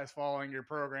sky is falling, your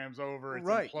program's over, it's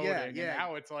right, imploding. Yeah. And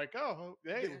now it's like, oh,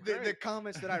 hey, the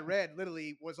comments that I read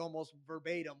literally was almost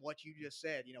verbatim what you just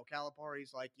said.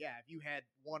 Calipari's like, yeah, if you had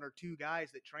 1 or 2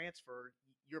 guys that transferred,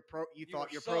 you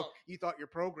thought your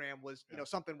program was,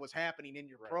 something was happening in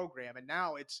your program, and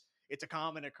now it's a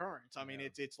common occurrence. I mean,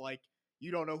 it's like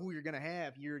you don't know who you're going to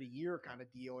have year to year kind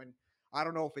of deal, and I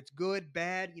don't know if it's good,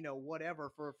 bad,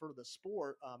 whatever for the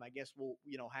sport. I guess we'll,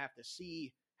 have to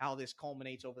see how this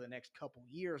culminates over the next couple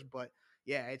years. But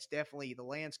yeah, it's definitely the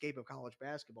landscape of college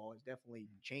basketball has definitely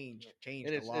changed and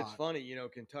a lot. It's funny,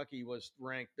 Kentucky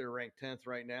they're ranked 10th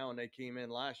right now, and they came in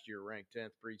last year ranked 10th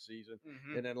preseason,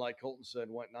 and then like Colton said,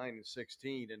 went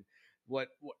 9-16, and what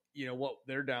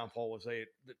their downfall was the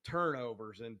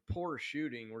turnovers and poor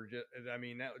shooting were just,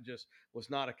 that just was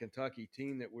not a Kentucky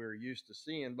team that we were used to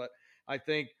seeing. But I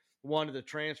think one of the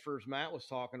transfers Matt was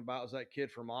talking about was that kid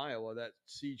from Iowa, that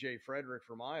CJ Frederick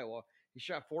from Iowa. He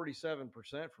shot 47%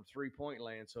 from 3-point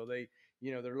land. So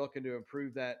they're looking to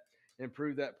improve that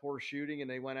poor shooting, and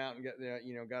they went out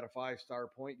and got a 5-star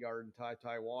point guard in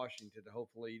Ty Washington to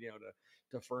hopefully,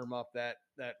 to firm up that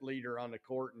leader on the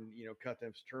court and, cut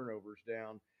them turnovers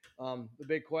down. The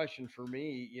big question for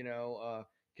me,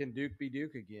 can Duke be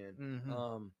Duke again?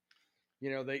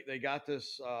 They got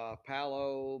this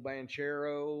Paolo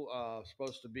Banchero,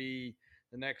 supposed to be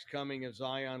the next coming of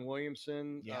Zion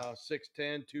Williamson, 6'10",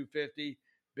 250,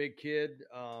 big kid.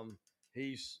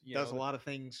 He's does a lot of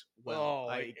things well.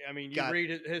 You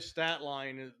read his stat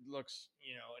line, it looks,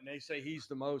 and they say he's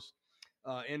the most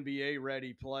NBA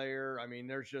ready player. I mean,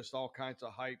 there's just all kinds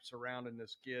of hype surrounding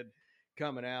this kid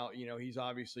coming out. He's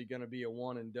obviously going to be a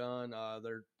one and done.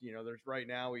 There's right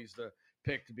now he's the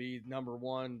pick to be number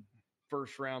 1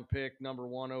 first round pick, number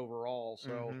 1 overall.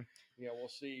 So, we'll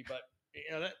see. But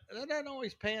that doesn't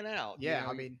always pan out. Yeah,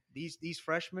 I mean, these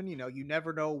freshmen, you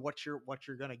never know what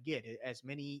you're gonna get. As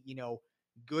many,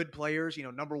 good players,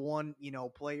 number 1,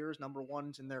 players, number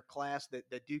 1s in their class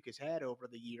that Duke has had over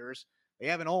the years. They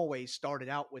haven't always started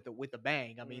out with a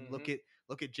bang. I mean, look at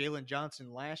Jalen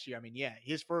Johnson last year. I mean, yeah,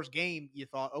 his first game, you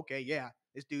thought, okay, yeah,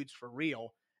 this dude's for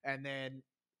real. And then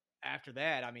after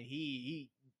that, I mean,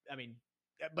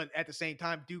 but at the same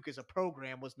time, Duke as a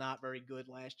program was not very good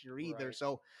last year either. Right.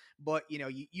 So, but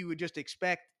you would just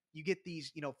expect, you get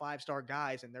these 5-star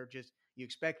guys, and you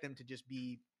expect them to just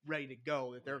be ready to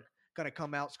go, that they're going to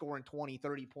come out scoring 20,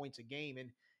 30 points a game, and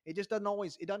it just doesn't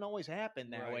always happen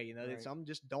that way. Some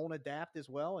just don't adapt as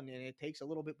well, and it takes a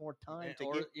little bit more time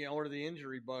or the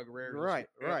injury bug rears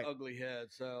ugly head.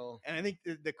 So, and I think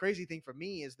the crazy thing for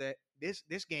me is that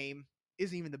this game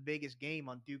isn't even the biggest game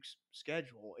on Duke's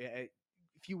schedule. A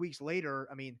few weeks later,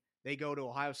 I mean, they go to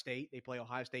Ohio State. They play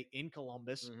Ohio State in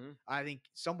Columbus. I think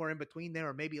somewhere in between there,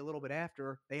 or maybe a little bit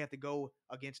after, they have to go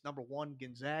against number 1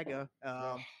 Gonzaga,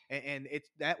 and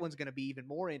that one's going to be even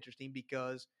more interesting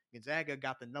because Gonzaga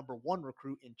got the number 1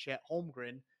 recruit in Chet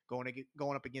Holmgren going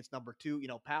up against number 2,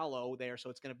 Paolo there. So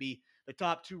it's going to be the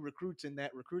top 2 recruits in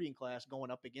that recruiting class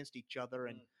going up against each other,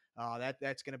 and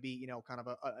that's going to be kind of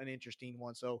an interesting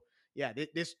one. So yeah,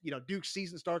 this Duke's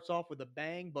season starts off with a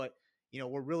bang, but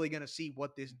we're really going to see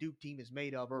what this Duke team is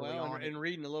made of early on. And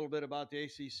reading a little bit about the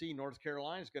ACC, North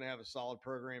Carolina is going to have a solid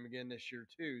program again this year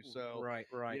too. So right.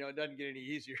 It doesn't get any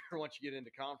easier once you get into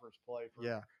conference play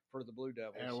for the Blue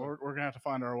Devils. Yeah, we're going to have to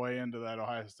find our way into that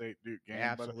Ohio State Duke game.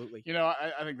 Absolutely. But,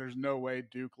 I think there's no way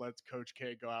Duke lets Coach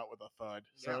K go out with a thud.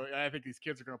 So I think these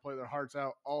kids are going to play their hearts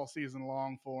out all season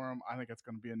long for them. I think it's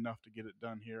going to be enough to get it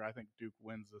done here. I think Duke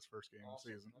wins this first game of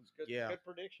the season. That's good. Yeah. Good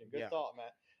prediction. Good thought,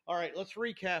 Matt. All right, let's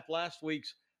recap last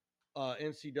week's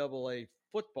NCAA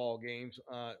football games.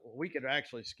 We could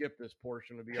actually skip this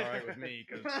portion to be all right with me,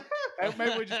 because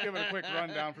maybe we just give it a quick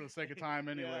rundown for the sake of time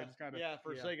anyway.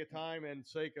 For sake of time and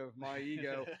sake of my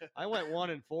ego. I went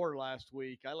 1-4 last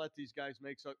week. I let these guys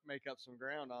make up some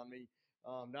ground on me.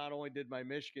 Not only did my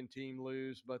Michigan team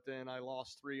lose, but then I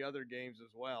lost 3 other games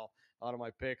as well out of my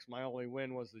picks. My only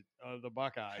win was the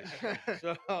Buckeyes.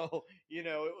 So,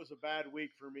 it was a bad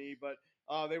week for me, but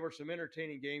they were some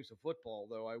entertaining games of football,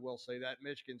 though. I will say that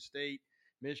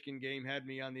Michigan game had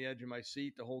me on the edge of my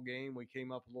seat the whole game. We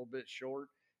came up a little bit short,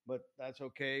 but that's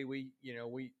okay.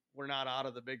 We're not out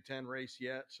of the Big Ten race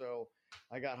yet. So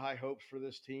I got high hopes for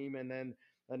this team. And then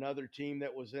another team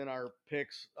that was in our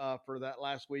picks for that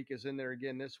last week is in there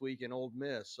again this week in Ole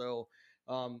Miss. So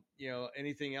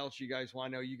Anything else you guys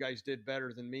want? I know you guys did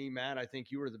better than me, Matt. I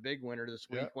think you were the big winner this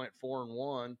week. Yep. Went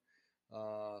 4-1.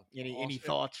 Any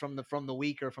thoughts from the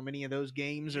week or from any of those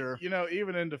games? Or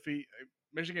even in defeat,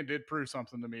 Michigan did prove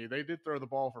something to me. They did throw the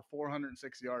ball for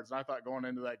 406 yards, and I thought going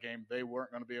into that game they weren't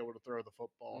going to be able to throw the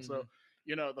football. Mm-hmm. So,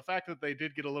 the fact that they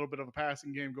did get a little bit of a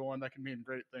passing game going, that can mean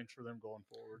great things for them going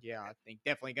forward. Yeah, I think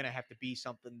definitely going to have to be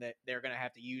something that they're going to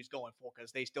have to use going forward,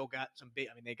 because they still got some big.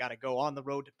 I mean, they got to go on the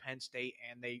road to Penn State,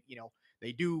 and they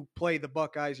do play the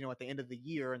Buckeyes, at the end of the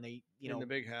year, and they, in the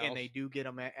big house, and they do get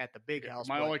them at the big house.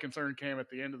 My only concern came at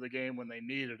the end of the game when they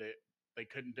needed it. They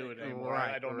couldn't do it anymore.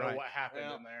 Right, I don't know what happened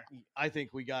in there. I think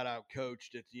we got out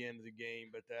coached at the end of the game,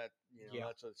 but that's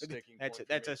a sticking point.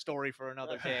 That's a story for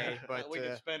another day. But we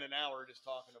could spend an hour just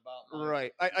talking about mine.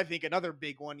 Right. I think another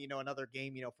big one, another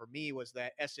game, for me was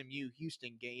that SMU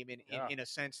Houston game in a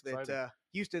sense that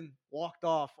Houston walked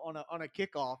off on a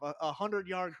kickoff, a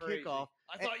 100-yard kickoff.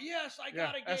 I thought, yes, I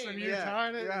got a game. SMU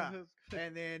tied it. Yeah.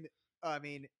 And then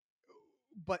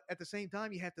but at the same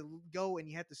time, you have to go and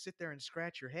you have to sit there and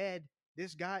scratch your head. The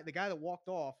guy that walked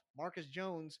off, Marcus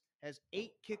Jones, has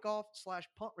 8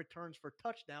 kickoff/punt returns for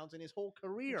touchdowns in his whole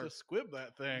career. Just squib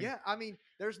that thing. Yeah, I mean,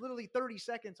 there's literally 30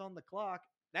 seconds on the clock.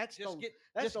 That's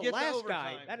the last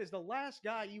guy. That is the last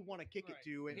guy you want to kick it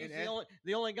to. And he's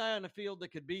the only guy on the field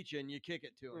that could beat you, and you kick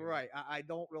it to him. Right. I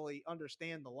don't really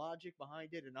understand the logic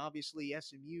behind it, and obviously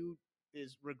SMU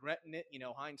is regretting it.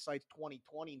 Hindsight's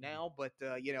 2020 now, but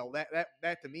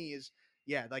that to me is.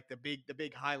 Yeah, like the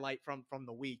big highlight from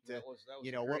the week. That was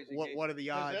what are the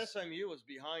odds? SMU was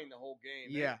behind the whole game.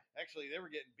 Actually, they were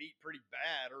getting beat pretty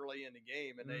bad early in the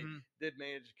game, and they did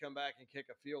manage to come back and kick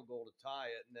a field goal to tie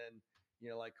it. And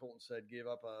then, like Colton said, give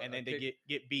up they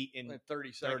get beat in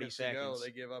 30 seconds to go.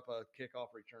 They give up a kickoff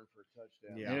return for a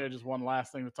touchdown. Yeah, just one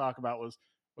last thing to talk about was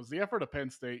the effort of Penn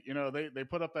State. They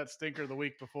put up that stinker the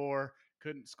week before.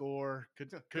 Couldn't score,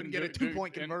 couldn't get a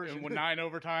 2-point conversion. And with 9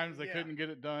 overtimes, they couldn't get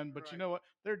it done. But you know what?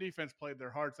 Their defense played their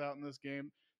hearts out in this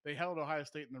game. They held Ohio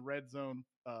State in the red zone.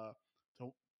 I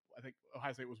think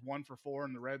Ohio State was 1 for 4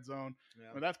 in the red zone.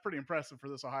 Yeah. I mean, that's pretty impressive for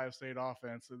this Ohio State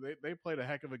offense. So they played a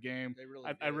heck of a game. They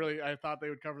really I thought they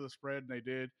would cover the spread, and they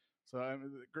did. So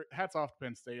hats off to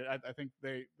Penn State. I think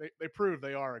they proved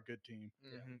they are a good team.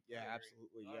 Yeah,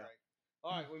 absolutely. Yeah.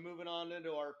 All right, we're moving on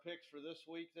into our picks for this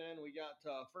week. Then we got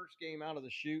first game out of the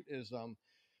chute is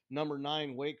number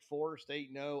 9 Wake Forest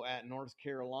 8-0 at North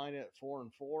Carolina at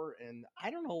 4-4. And I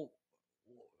don't know.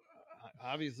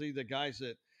 Obviously, the guys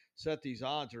that set these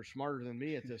odds are smarter than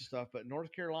me at this stuff. But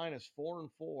North Carolina's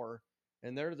 4-4,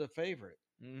 and they're the favorite.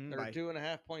 They're a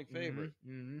 2.5-point favorite.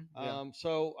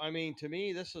 So, I mean, to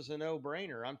me, this is a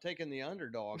no-brainer. I'm taking the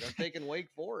underdog. I'm taking Wake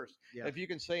Forest. Yeah. If you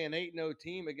can say an 8-0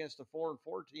 team against a 4-4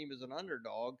 team is an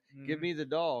underdog, give me the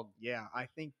dog. Yeah, I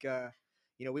think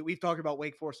we've talked about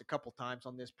Wake Forest a couple times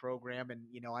on this program, and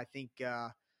I think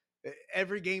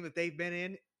every game that they've been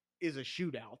in is a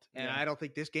shootout, and I don't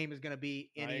think this game is going to be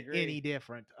any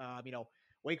different.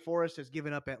 Wake Forest has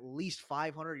given up at least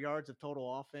 500 yards of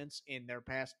total offense in their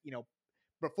past,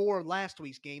 before last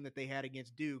week's game that they had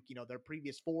against Duke. Their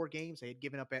previous 4 games, they had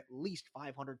given up at least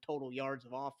 500 total yards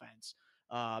of offense.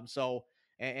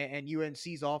 And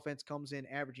UNC's offense comes in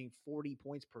averaging 40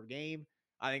 points per game.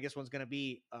 I think this one's going to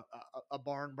be a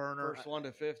barn burner. First one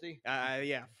to 50?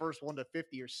 First one to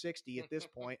 50 or 60 at this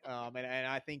point. And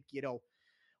I think,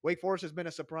 Wake Forest has been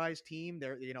a surprise team.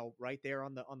 They're, right there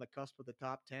on the cusp of the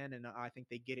top 10, and I think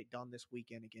they get it done this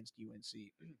weekend against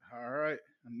UNC. All right.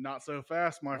 Not so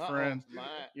fast, my friends.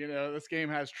 This game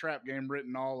has trap game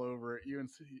written all over it.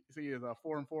 UNC is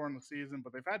 4-4 in the season,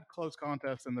 but they've had close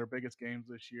contests in their biggest games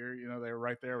this year. They were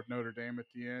right there with Notre Dame at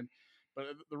the end. But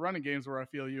the running games where I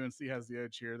feel UNC has the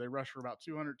edge here. They rush for about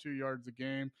 202 yards a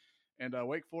game. And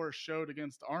Wake Forest showed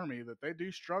against Army that they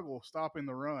do struggle stopping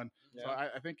the run. Yeah. So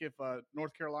I think if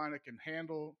North Carolina can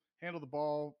handle the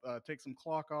ball, take some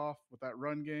clock off with that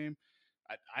run game,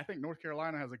 I think North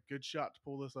Carolina has a good shot to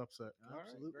pull this upset.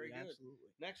 Absolutely, very good. Absolutely.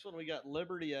 Next one, we got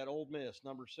Liberty at Ole Miss,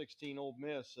 number 16 Ole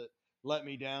Miss that let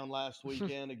me down last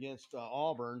weekend against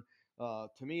Auburn. To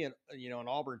me, an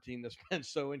Auburn team that's been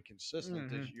so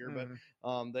inconsistent this year, but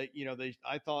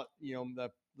I thought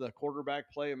the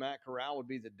quarterback play of Matt Corral would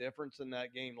be the difference in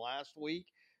that game last week,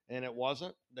 and it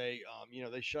wasn't. They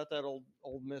shut that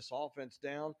Ole Miss offense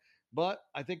down, but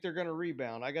I think they're going to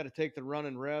rebound. I got to take the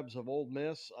running Rebs of Ole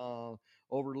Miss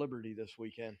over Liberty this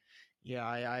weekend. Yeah,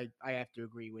 I have to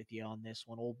agree with you on this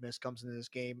one. Ole Miss comes into this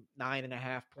game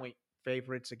 9.5-point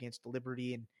favorites against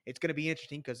Liberty, and it's going to be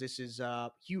interesting because this is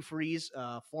Hugh Freeze,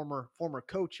 former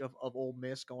coach of Ole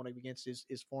Miss, going against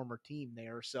his former team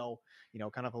there. So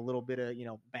kind of a little bit of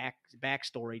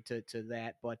backstory to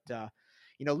that, but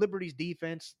Liberty's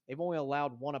defense, they've only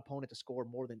allowed one opponent to score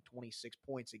more than 26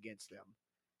 points against them.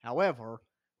 However,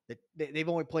 they've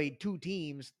only played two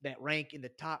teams that rank in the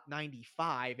top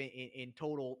 95 in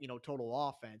total, total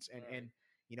offense. And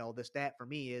the stat for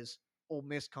me is Ole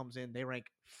Miss comes in, they rank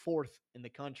fourth in the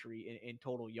country in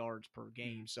total yards per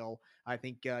game. So I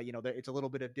think, it's a little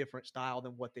bit of different style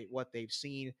than what they've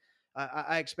seen.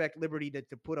 I expect Liberty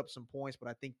to put up some points, but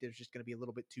I think there's just going to be a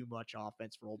little bit too much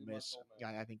offense for Ole Miss.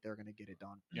 Yeah, I think they're going to get it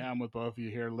done. Yeah, I'm with both of you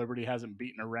here. Liberty hasn't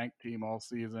beaten a ranked team all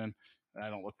season. I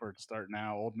don't look for it to start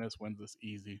now. Ole Miss wins this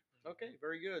easy. Okay,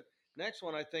 very good. Next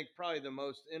one, I think probably the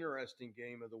most interesting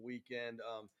game of the weekend.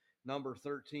 Number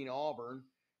 13 Auburn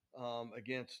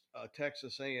against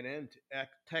Texas A&M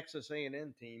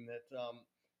team that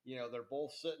they're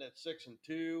both sitting at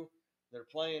 6-2. They're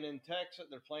playing in Texas.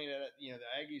 They're playing at the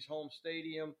Aggies' home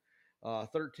stadium.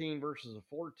 13 versus a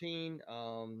 14.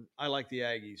 I like the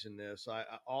Aggies in this.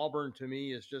 Auburn to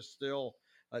me is just still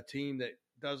a team that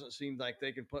doesn't seem like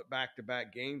they can put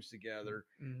back-to-back games together,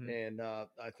 and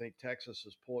I think Texas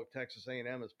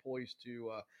A&M is poised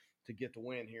to get the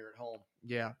win here at home.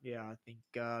 Yeah, I think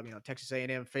Texas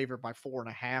A&M favored by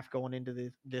 4.5 going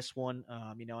into this one.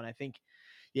 And I think,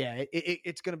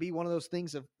 it's going to be one of those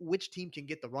things of which team can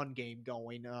get the run game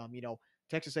going.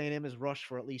 Texas A&M has rushed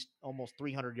for at least almost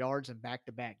 300 yards in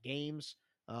back-to-back games.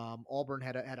 Auburn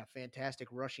had a fantastic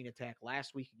rushing attack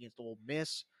last week against Ole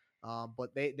Miss.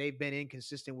 But they've been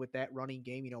inconsistent with that running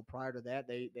game. Prior to that,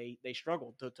 they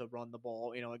struggled to run the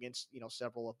ball, against,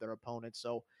 several of their opponents.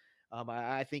 So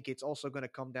I think it's also going to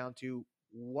come down to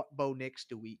what Bo Nix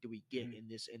do we get in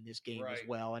this game as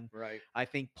well. And I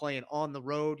think playing on the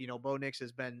road, Bo Nix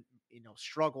has been,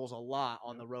 struggles a lot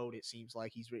on the road. It seems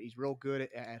like he's real good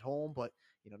at home, but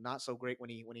not so great when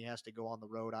he has to go on the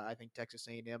road. I think Texas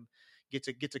A&M gets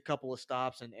a couple of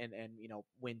stops and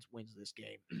wins this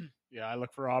game. Yeah, I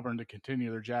look for Auburn to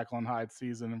continue their Jekyll and Hyde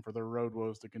season and for their road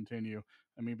woes to continue.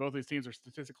 I mean, both these teams are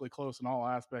statistically close in all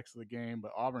aspects of the game,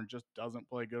 but Auburn just doesn't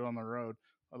play good on the road.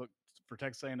 I look for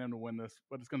Texas A&M to win this,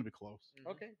 but it's going to be close.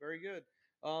 Okay, very good.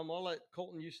 I'll let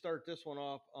Colton, you start this one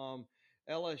off.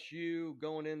 LSU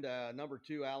going into number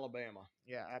 2 Alabama.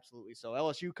 Yeah, absolutely. So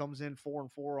LSU comes in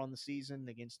 4-4 on the season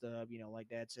against like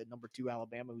Dad said, number 2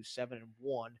 Alabama, who's 7-1.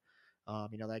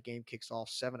 That game kicks off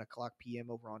 7:00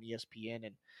 p.m. over on ESPN,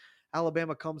 and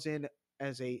Alabama comes in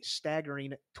as a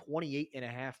staggering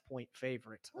 28.5 point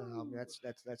favorite.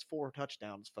 That's 4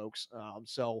 touchdowns, folks.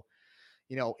 So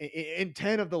in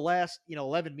 10 of the last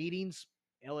 11 meetings,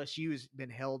 LSU has been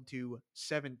held to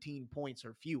 17 points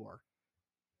or fewer.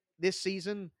 This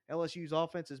season, LSU's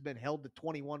offense has been held to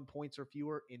 21 points or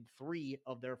fewer in 3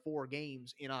 of their 4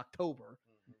 games in October.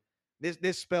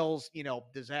 This spells,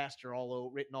 disaster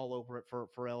written all over it for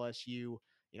LSU.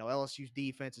 LSU's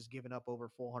defense has given up over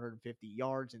 450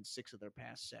 yards in 6 of their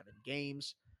past 7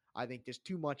 games. I think there's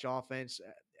too much offense.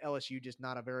 LSU just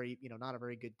not a very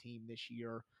good team this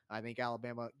year. I think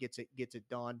Alabama gets it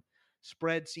done.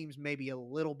 Spread seems maybe a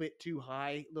little bit too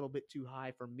high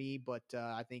for me, but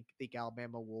I think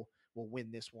Alabama will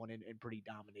win this one in pretty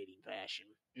dominating fashion.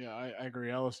 Yeah, I agree.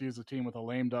 LSU is a team with a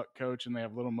lame duck coach, and they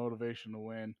have little motivation to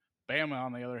win. Bama,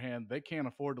 on the other hand, they can't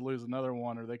afford to lose another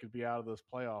one, or they could be out of this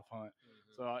playoff hunt.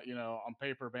 So, on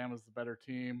paper, Bama's the better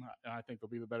team, and I think they'll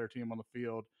be the better team on the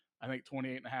field. I think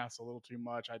 28.5 is a little too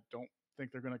much. I don't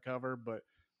think they're going to cover, but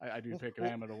I do pick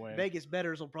Bama to win. Vegas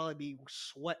bettors will probably be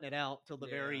sweating it out till the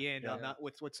very end, not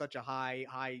with such a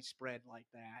high spread like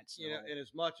that. So. And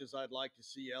as much as I'd like to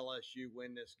see LSU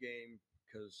win this game,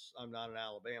 because I'm not an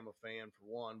Alabama fan for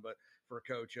one, but for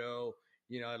Coach O,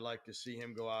 I'd like to see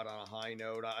him go out on a high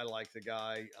note. I like the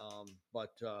guy, but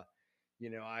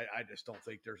I just don't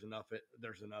think there's enough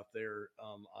there.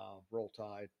 Roll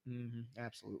Tide.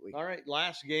 Absolutely. All right,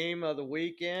 last game of the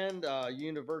weekend.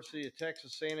 University of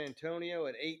Texas San Antonio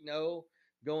at 8-0,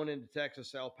 going into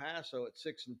Texas El Paso at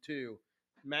 6-2.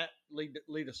 Matt,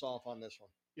 lead us off on this one.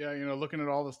 Yeah, looking at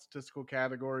all the statistical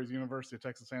categories, University of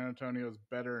Texas San Antonio is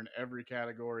better in every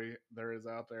category there is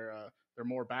out there. They're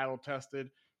more battle tested.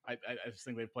 I just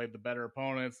think they've played the better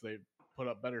opponents. They've put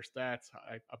up better stats.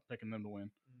 I'm picking them to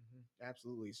win.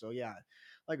 Absolutely. So yeah,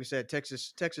 like we said,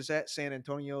 Texas at San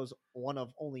Antonio is one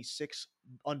of only 6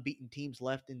 unbeaten teams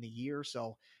left in the year.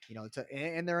 So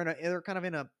and they're kind of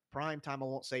in a prime time. I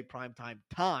won't say prime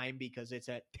time because it's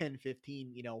at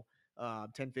 10:15.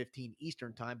 10:15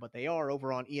 Eastern time, but they are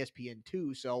over on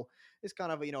ESPN2. So it's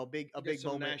kind of, a big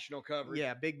moment, national coverage.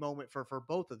 Yeah, big moment for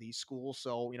both of these schools.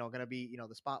 So, going to be,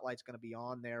 the spotlight's going to be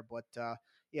on there. But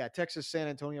yeah, Texas San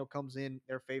Antonio comes in.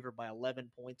 They're favored by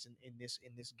 11 points in this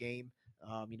game.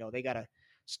 They got a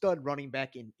stud running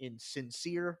back in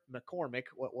Sincere McCormick.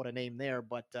 What a name there.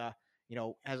 But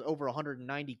has over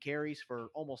 190 carries for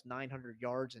almost 900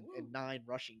 yards and 9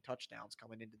 rushing touchdowns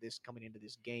coming into this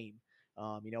game.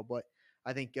 But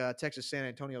I think Texas San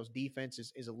Antonio's defense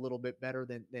is a little bit better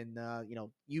than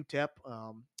UTEP.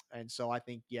 And so I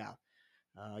think,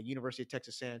 University of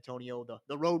Texas San Antonio,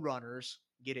 the Roadrunners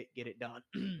get it done.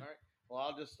 All right. Well,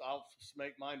 I'll just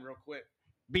make mine real quick.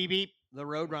 Beep beep. The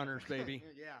Roadrunners, baby.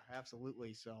 Yeah,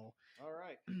 absolutely. So, all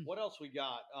right. What else we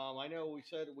got? I know we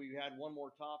said we had one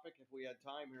more topic if we had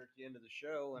time here at the end of the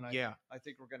show, and I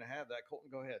think we're going to have that. Colton,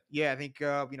 go ahead. Yeah, I think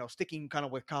sticking kind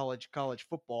of with college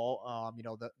football.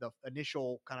 The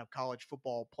initial kind of college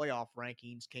football playoff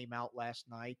rankings came out last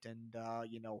night, and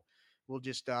we'll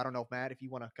just I don't know, Matt, if you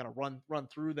want to kind of run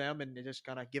through them and just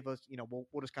kind of give us,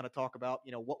 we'll just kind of talk about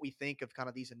what we think of kind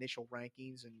of these initial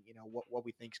rankings and what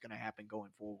we think is going to happen going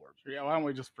forward. Sure, yeah, why don't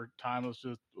we just for time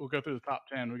we'll go through the top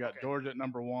 10. We got Georgia at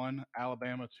number 1,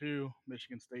 Alabama 2,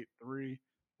 Michigan State 3,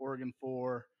 Oregon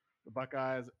 4, the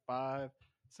Buckeyes at 5,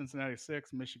 Cincinnati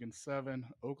 6, Michigan 7,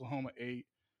 Oklahoma 8,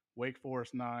 Wake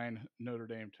Forest 9, Notre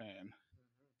Dame 10.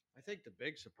 I think the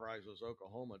big surprise was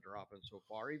Oklahoma dropping so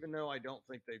far, even though I don't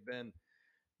think they've been,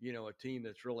 a team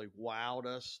that's really wowed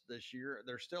us this year.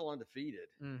 They're still undefeated.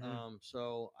 Mm-hmm.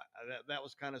 So that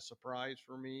was kind of a surprise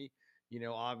for me.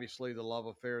 Obviously the love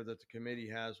affair that the committee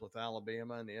has with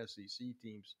Alabama and the SEC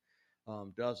teams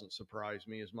doesn't surprise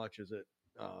me as much as it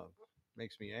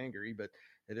makes me angry, but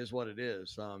it is what it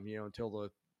is. Until the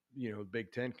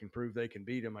Big Ten can prove they can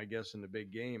beat them, I guess, in the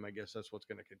big game, I guess that's what's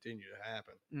going to continue to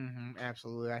happen. Mm-hmm,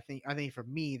 absolutely. I think for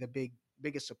me, the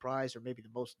biggest surprise, or maybe the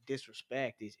most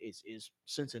disrespect, is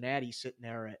Cincinnati sitting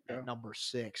there at number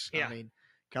 6. Yeah. I mean,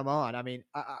 come on. I mean,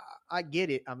 I get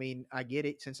it. I get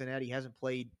it. Cincinnati hasn't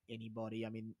played anybody. I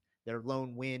mean, their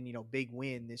lone win, big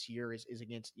win this year is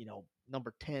against,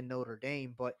 number 10 Notre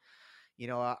Dame. But,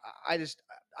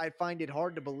 I find it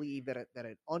hard to believe that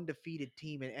an undefeated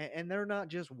team, and they're not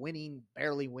just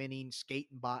barely winning,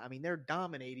 skating by. I mean, they're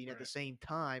dominating at the same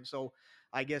time. So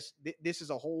I guess this is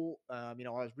a whole, I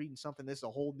was reading something. This is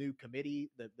a whole new committee.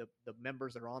 The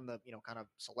members that are on the, kind of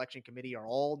selection committee are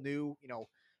all new,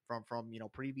 from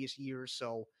previous years.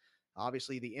 So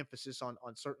obviously the emphasis on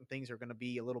certain things are going to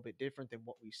be a little bit different than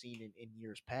what we've seen in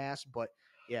years past. But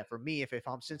yeah, for me, if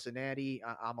I'm Cincinnati,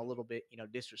 I'm a little bit,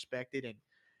 disrespected. And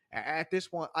at this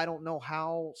point, I don't know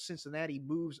how Cincinnati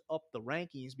moves up the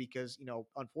rankings because,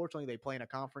 unfortunately they play in a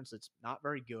conference that's not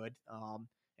very good.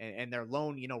 And their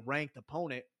lone, ranked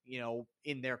opponent,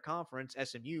 in their conference,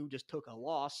 SMU, just took a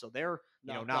loss. So they're,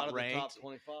 not ranked.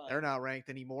 They're not ranked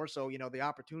anymore. So, the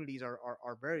opportunities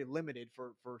are very limited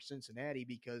for Cincinnati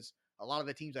because a lot of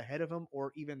the teams ahead of them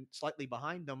or even slightly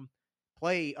behind them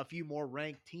play a few more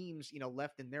ranked teams,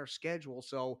 left in their schedule.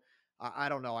 So I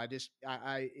don't know. I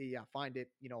find it,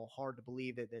 hard to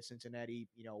believe that Cincinnati,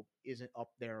 isn't up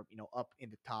there, up in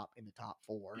the top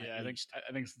 4. Yeah, I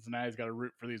think Cincinnati's got to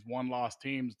root for these one-loss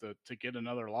teams to get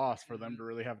another loss for them to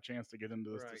really have a chance to get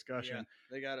into this discussion. Yeah.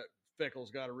 They got to.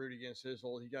 Fickle's got to root against his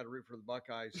whole. He got to root for the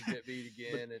Buckeyes to get beat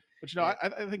again. but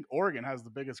I think Oregon has the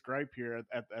biggest gripe here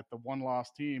at the one-loss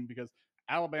team because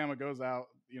Alabama goes out.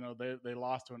 They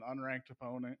lost to an unranked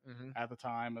opponent at the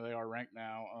time, and they are ranked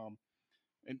now.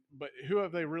 But who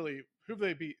have they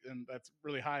beat? And that's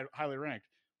really highly ranked.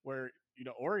 Where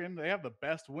Oregon, they have the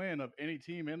best win of any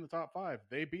team in the top 5.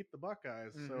 They beat the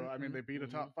Buckeyes, so I mean they beat a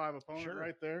top 5 opponent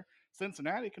right there.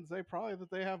 Cincinnati can say probably that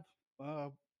they have.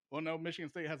 Well, no, Michigan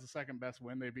State has the second best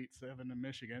win. They beat 7 in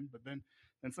Michigan, but then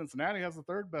Cincinnati has the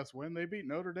third best win. They beat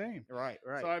Notre Dame. Right.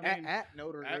 So I mean, at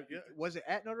Notre Dame, was it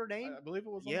at Notre Dame? I believe it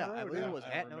was. Yeah, on the road. I believe it was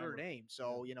at Notre Dame.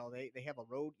 So they have a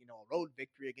road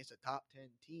victory against a top 10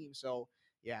 team. So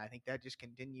yeah, I think that just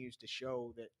continues to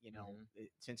show that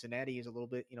Cincinnati is a little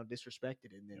bit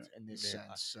disrespected in this sense.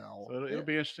 So it'll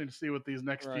be interesting to see what these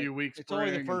next few weeks. It's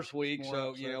only the first week,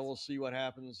 so we'll see what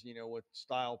happens. With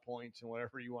style points and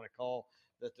whatever you want to call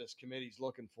that this committee's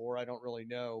looking for. I don't really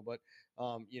know, but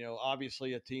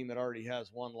obviously a team that already has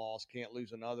one loss can't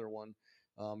lose another one,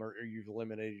 or you've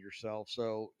eliminated yourself.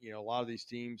 So a lot of these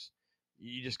teams,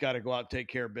 you just got to go out and take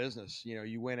care of business.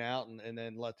 You win out and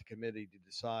then let the committee to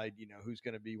decide, who's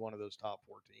going to be one of those top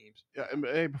 4 teams. Yeah. And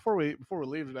hey, before we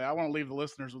leave today, I want to leave the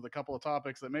listeners with a couple of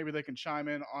topics that maybe they can chime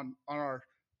in on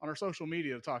our social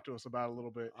media to talk to us about it a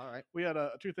little bit. All right. We had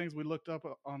two things we looked up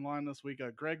online this week.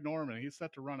 Greg Norman, he's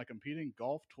set to run a competing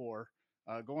golf tour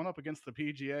going up against the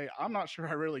PGA. I'm not sure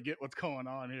I really get what's going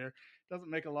on here. Doesn't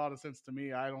make a lot of sense to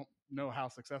me. I don't know how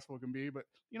successful it can be, but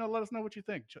let us know what you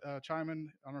think. Chime in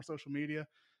on our social media.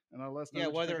 And let us know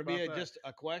whether it be just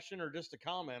a question or just a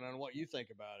comment on what you think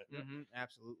about it. Mm-hmm,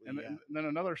 absolutely. And then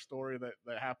another story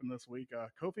that happened this week,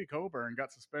 Kofi Coburn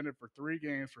got suspended for 3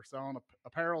 games for selling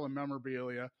apparel and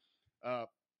memorabilia.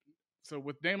 So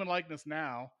with name and likeness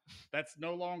now, that's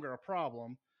no longer a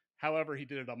problem. However, he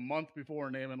did it a month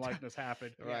before name and likeness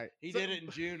happened. Right. He did it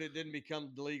in June. It didn't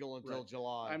become legal until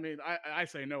July. I mean, I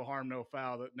say no harm, no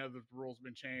foul. That none of the rules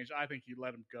been changed. I think you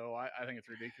let him go. I think it's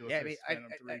ridiculous. Yeah,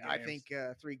 I think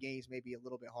 3 games may be a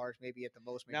little bit harsh. Maybe at the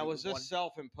most. Maybe now, was this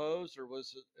self-imposed or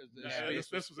was it?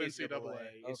 This was NCAA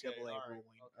ruling. Okay.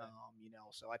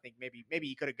 So I think maybe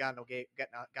he could have gotten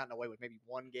away with maybe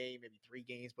 1 game, maybe 3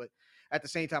 games. But at the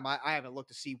same time, I haven't looked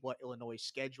to see what Illinois'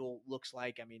 schedule looks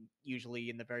like. I mean,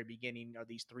 usually in the very beginning, are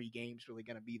these 3 games really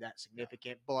going to be that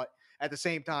significant? Yeah. But at the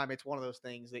same time, it's one of those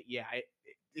things that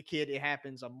it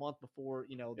happens a month before,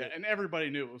 and everybody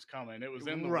knew it was coming. It was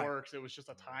in the works. It was just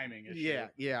a timing issue.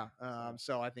 Yeah.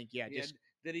 So I think just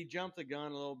did he jump the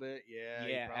gun a little bit? Yeah,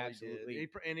 he probably absolutely did.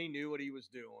 And he knew what he was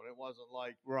doing. It wasn't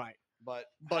like right. But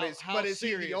is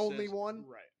he the only one?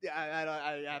 Right. Yeah,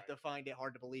 I have to find it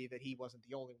hard to believe that he wasn't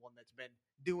the only one that's been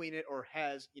doing it or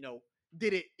has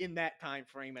did it in that time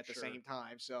frame at the same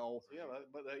time. So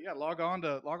log on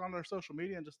to our social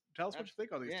media and just tell us what you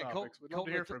think on these topics. We'd love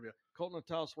to hear from you. Colton,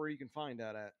 tell us where you can find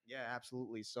that at. Yeah,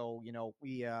 absolutely. So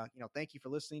we thank you for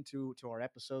listening to our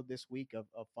episode this week of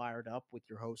Fired Up with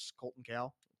your hosts Colton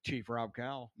Cal, Chief Rob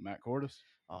Cowell, Matt Cordis.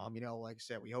 Like I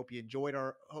said, we hope you enjoyed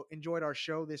our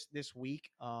show this week.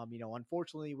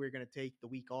 Unfortunately, we're going to take the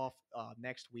week off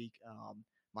next week.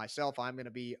 Myself, I'm going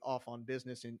to be off on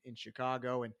business in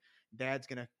Chicago, and Dad's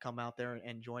going to come out there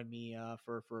and join me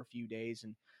for a few days,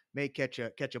 and may catch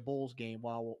a Bulls game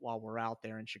while we're out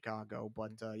there in Chicago.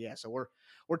 But so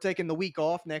we're taking the week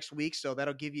off next week, so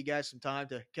that'll give you guys some time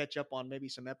to catch up on maybe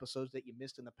some episodes that you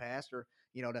missed in the past, or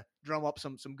to drum up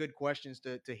some good questions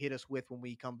to hit us with when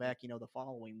we come back the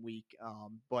following week.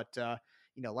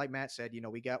 Like Matt said,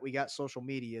 we got social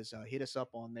medias. Hit us up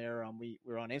on there.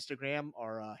 We're on Instagram.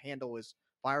 Our handle is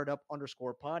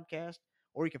firedup_podcast,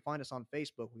 or you can find us on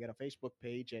Facebook. We got a Facebook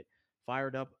page at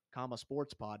Fired Up,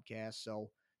 Sports Podcast. So,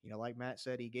 like Matt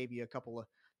said, he gave you a couple of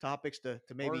topics to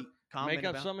maybe comment make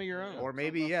up about, some of your own, or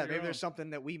maybe there's something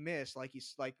that we missed. Like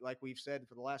we've said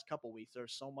for the last couple of weeks,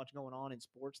 there's so much going on in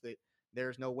sports that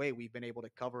there's no way we've been able to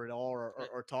cover it all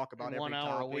or talk about every 1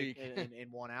 hour topic a week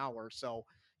in 1 hour. So.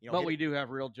 But we do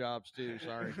have real jobs too.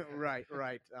 Sorry. Right.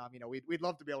 We'd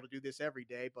love to be able to do this every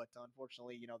day, but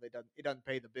unfortunately, it doesn't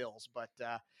pay the bills. But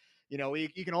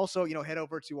you can also head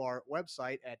over to our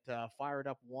website at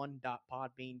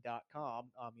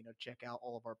firedup1.podbean.com. Check out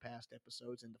all of our past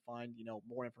episodes and to find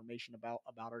more information about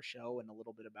our show and a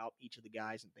little bit about each of the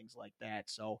guys and things like that.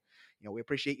 So we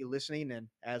appreciate you listening, and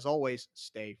as always,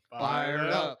 stay fired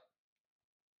up.